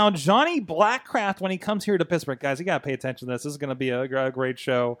is now Johnny Blackcraft when he comes here to Pittsburgh. Guys, you got to pay attention to this. This is going to be a great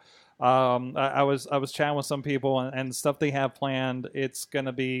show. I was chatting with some people and stuff they have planned. It's going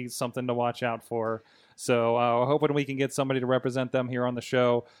to be something to watch out for. So hoping we can get somebody to represent them here on the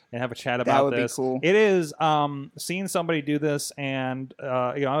show and have a chat about would be this. cool. It is seeing somebody do this, and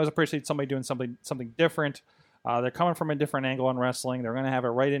I always appreciate somebody doing something different. They're coming from a different angle on wrestling. They're going to have it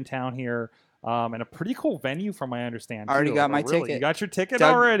right in town here. And a pretty cool venue, from my understanding. Already got my ticket. You got your ticket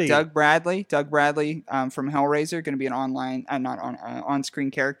already. Doug Bradley from Hellraiser, going to be an online, not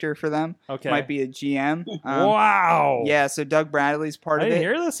on-screen character for them. Okay. Might be a GM. Wow. Yeah, so Doug Bradley's part I of it. didn't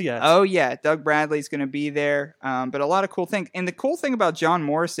hear this yet. Oh yeah, Doug Bradley's going to be there. But a lot of cool things. And the cool thing about John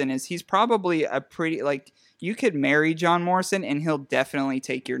Morrison is he's probably a pretty you could marry John Morrison and he'll definitely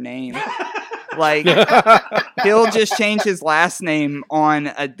take your name. He'll just change his last name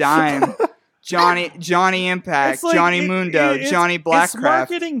on a dime. Johnny Impact, It's like- Johnny Mundo, Johnny It's Blackcraft.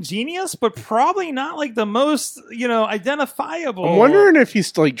 marketing genius, but probably not the most identifiable. I'm wondering if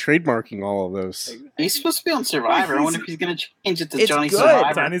he's trademarking all of those. He's supposed to be on Survivor. I wonder if he's going to change it to It's Johnny good.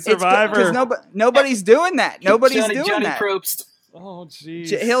 Survivor. Johnny Survivor. Because nobody's doing that. Nobody's doing Johnny that. Probst. Oh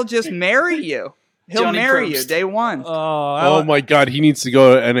jeez. He'll just marry you. He'll Johnny marry you Probst. day one. Oh my God, he needs to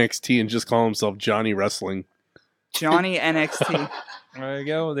go to NXT and just call himself Johnny Wrestling. Johnny NXT. There you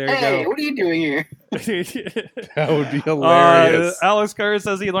go. There you Hey, go. what are you doing here? That would be hilarious. Alex Kerr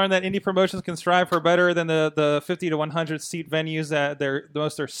says he learned that indie promotions can strive for better than the 50 to 100 seat venues that the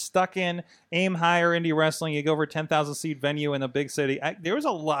most are stuck in. Aim higher, indie wrestling. You go for a 10,000 seat venue in a big city. There was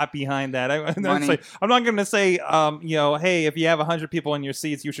a lot behind that. I'm not going to say, hey, if you have 100 people in your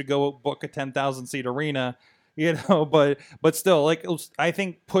seats, you should go book a 10,000 seat arena. But still, like, I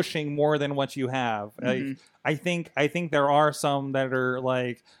think pushing more than what you have. Mhm. I think there are some that are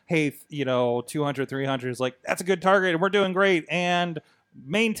like, hey, 200, 300 is like, that's a good target, and we're doing great, and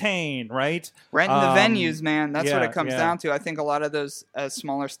maintain, right? Renting the venues, man. That's what yeah, it comes yeah. down to. I think a lot of those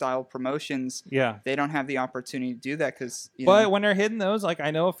smaller style promotions, Yeah. they don't have the opportunity to do that because. But when they're hitting those, like,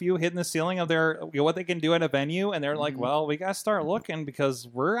 I know a few hitting the ceiling of their what they can do at a venue, and they're like, well, we got to start looking because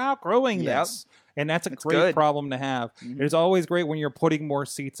we're outgrowing Yep. this. And that's a It's great good. problem to have. Mhm. It's always great when you're putting more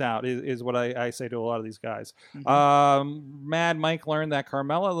seats out, is what I say to a lot of these guys. Mad Mike learned that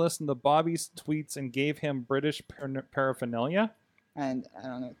Carmella listened to Bobby's tweets and gave him British paraphernalia. And I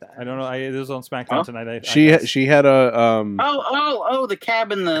don't know what that. I don't know. This was on SmackDown Huh? tonight. I guess. She had a Oh, the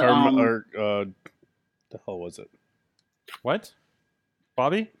cab in the the hell was it? What?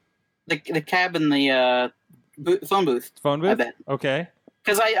 Bobby? the cab in the phone booth. Phone I booth? bet. Okay.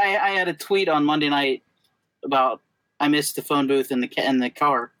 Because I had a tweet on Monday night about I missed the phone booth in the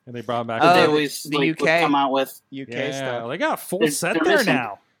car. And they brought back. Oh, They the- always the would UK. come out with. UK yeah, stuff. they got a full They're- set they're there missing.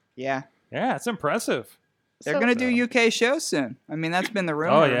 now. Yeah. Yeah, it's impressive. They're So- going to do UK shows soon. I mean, that's been the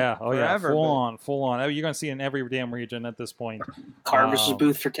rumor. Oh yeah, forever, full but- on. Oh, you're gonna see it in every damn region at this point. Car versus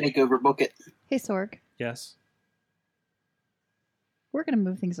booth for takeover. Book it. Hey, Sorg. Yes. We're going to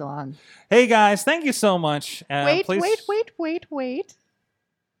move things along. Hey guys, thank you so much. Wait. Wait.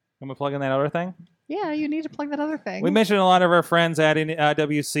 Am I plugging that other thing? Yeah, you need to plug that other thing. We mentioned a lot of our friends at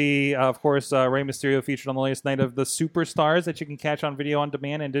WC. Of course, Rey Mysterio featured on the latest night of the Superstars that you can catch on video on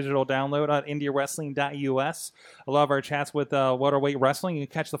demand and digital download on IndiaWrestling.us. A lot of our chats with Welterweight Wrestling. You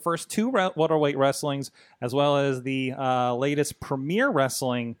can catch the first two Welterweight Wrestlings as well as the latest Premier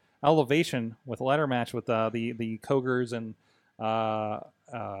Wrestling Elevation with a ladder match with the Kogers and a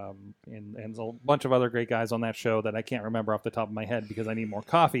bunch of other great guys on that show that I can't remember off the top of my head because I need more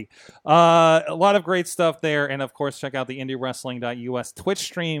coffee. A lot of great stuff there. And, of course, check out the IndieWrestling.us Twitch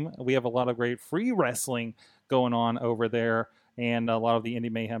stream. We have a lot of great free wrestling going on over there and a lot of the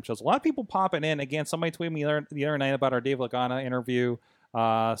Indie Mayhem shows. A lot of people popping in. Again, somebody tweeted me the other night about our Dave Lagana interview.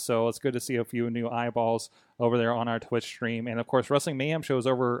 So it's good to see a few new eyeballs over there on our Twitch stream. And, of course, Wrestling Mayhem shows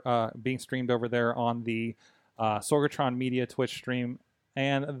over being streamed over there on the Sorgatron Media Twitch stream.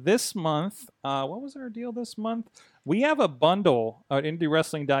 And this month, what was our deal this month? We have a bundle at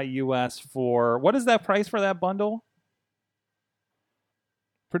IndieWrestling.us for, what is that price for that bundle?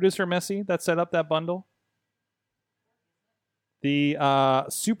 Producer Messy, that set up that bundle? The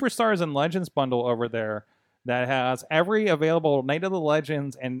Superstars and Legends bundle over there that has every available Night of the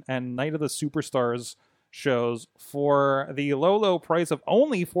Legends and Night of the Superstars shows for the low price of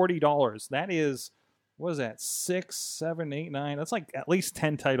only $40. That is... what is that? 6, 7, 8, 9. That's like at least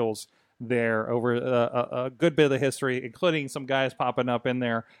 10 titles there over a good bit of the history, including some guys popping up in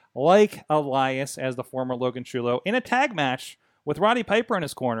there, like Elias as the former Logan Chulo in a tag match with Roddy Piper in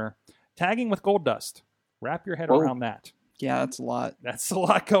his corner, tagging with Goldust. Wrap your head around that. Yeah, that's a lot. That's a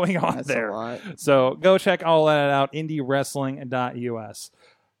lot going on That's there. a lot. So go check all that out, IndieWrestling.us.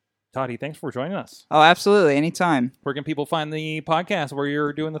 Toddy, thanks for joining us. Oh, absolutely. Anytime. Where can people find the podcast where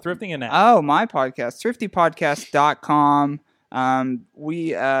you're doing the thrifting in that? Oh, my podcast, thriftypodcast.com.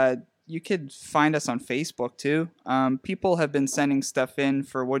 You could find us on Facebook too. People have been sending stuff in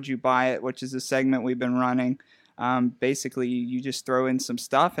for Would You Buy It, which is a segment we've been running. Basically, you just throw in some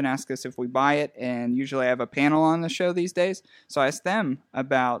stuff and ask us if we buy it. And usually I have a panel on the show these days. So I ask them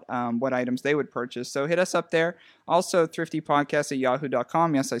about what items they would purchase. So hit us up there. Also,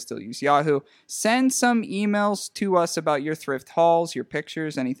 thriftypodcast@yahoo.com. Yes, I still use Yahoo. Send some emails to us about your thrift hauls, your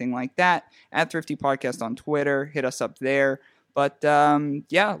pictures, anything like that. At Thrifty Podcast on Twitter. Hit us up there. But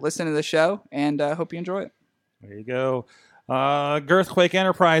yeah, listen to the show and hope you enjoy it. There you go. Girthquake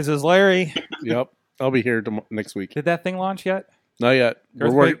Enterprises. Larry, Yep. I'll be here next week. did that thing launch yet? Not yet.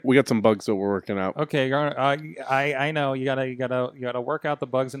 Earthquake? We got some bugs that we're working out. Okay, I know you gotta work out the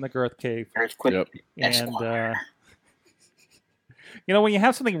bugs in the Girth Cave, Earthquake. Yep. and Esquire. when you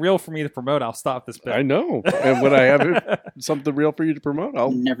have something real for me to promote, I'll stop this bit. I know. And when I have something real for you to promote,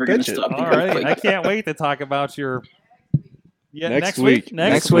 I'll Never gonna pitch it. stop. All right, I can't wait to talk about your Next week. week.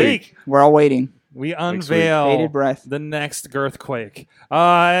 Next week. We're all waiting. We week. unveil Bated breath. the next Girthquake.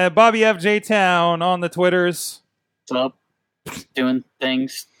 Bobby FJ Town on the Twitters. What's up? Doing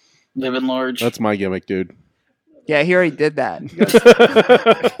things. Living large. That's my gimmick, dude. Yeah, he already did that.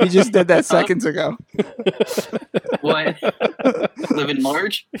 He just did that seconds ago. What? Living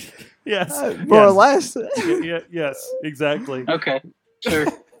large? Yes. More or less. Yes, exactly. Okay, sure.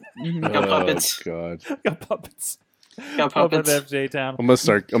 Got Oh puppets. God. Got puppets. Got Up at puppets. FJ Town. I'm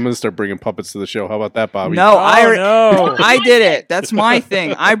gonna start bringing puppets to the show. How about that, Bobby? No, no. I did it. That's my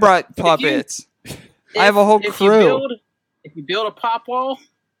thing. I brought puppets. I have a whole crew. If you build a pop wall,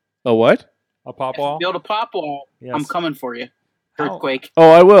 A what? A pop wall. build a pop wall, Yes. I'm coming for you. How- Earthquake. Oh,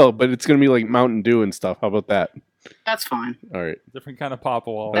 I will, but it's gonna be like Mountain Dew and stuff. How about that? That's fine. All right. Different kind of pop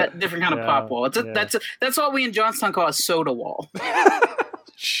wall. That different kind of Yeah, pop wall. It's a, yeah. that's what we in Johnstown call a soda wall.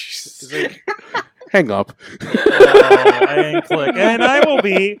 Hang up. And click. And I will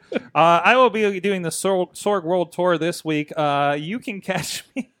be doing the Sorg World Tour this week. You can catch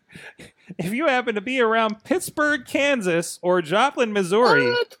me if you happen to be around Pittsburgh, Kansas, or Joplin, Missouri.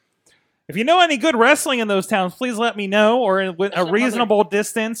 What? If you know any good wrestling in those towns, please let me know, or with a That's reasonable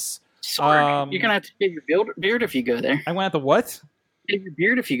distance. Sorg, you're gonna have to shave your beard if you go there. I want to what? Shave your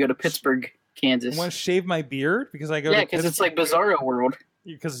beard if you go to Pittsburgh, Kansas. I want to shave my beard because I go Yeah, to because it's like Bizarro World.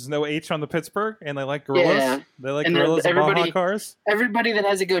 because there's no H on the Pittsburgh, and they like gorillas. Yeah. They like And gorillas and Baja everybody- cars. Everybody that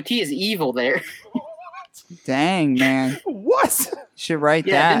has a goatee is evil there. Dang, man. What? Should write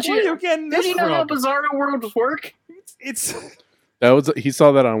Yeah, that. didn't Where are you getting Did this you know how from? Bizarro Worlds work? It's He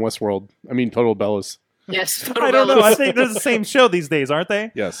saw that on Westworld. I mean, Total Bellas. Yes. I don't know. I think they're the same show these days, aren't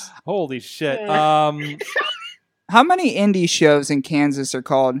they? Yes. Holy shit. How many indie shows in Kansas are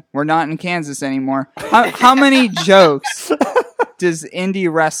called We're Not in Kansas Anymore? How many jokes does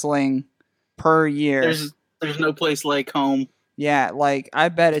indie wrestling per year? There's no place like home. Yeah, like I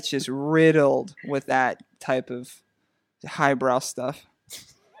bet it's just riddled with that type of highbrow stuff.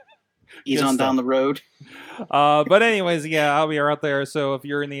 He's Good on stuff. down the road. But anyways, yeah, I'll be out there. So if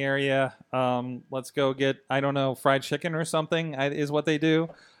you're in the area, let's go get, I don't know, fried chicken or something is what they do.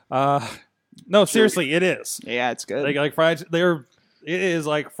 No, seriously, it is. Yeah, it's good. Like it is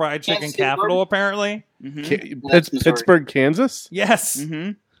like fried chicken Kansas City, capital, Bourbon? apparently. Mhm. That's Missouri. Pittsburgh, Kansas. Yes.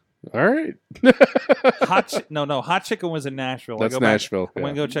 Mhm. All right. Hot chicken was in Nashville. That's I go back- Nashville. I'm yeah.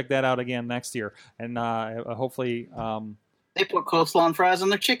 gonna go check that out again next year, and hopefully, They put coleslaw and fries on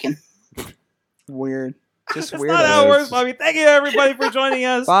their chicken. Weird. Just that's weird. not how it works, Bobby. Thank you everybody for joining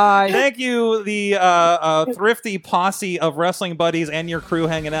us. Bye. Thank you, the thrifty posse of wrestling buddies and your crew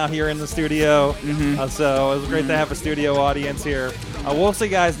hanging out here in the studio. So it was great to have a studio audience here. We'll see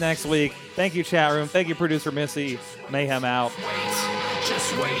you guys next week. Thank you, chat room. Thank you, producer Missy. Mayhem out.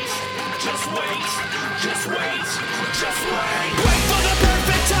 Just wait, just wait, just wait, just wait. Wait for the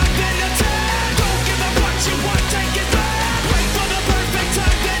perfect time, then attack. Don't give up what you want, take it back. Wait for the perfect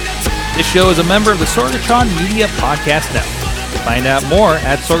time, then attack. This show is a member of the Sorgatron Media Podcast Network. Find out more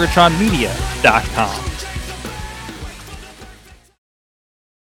at sorgatronmedia.com.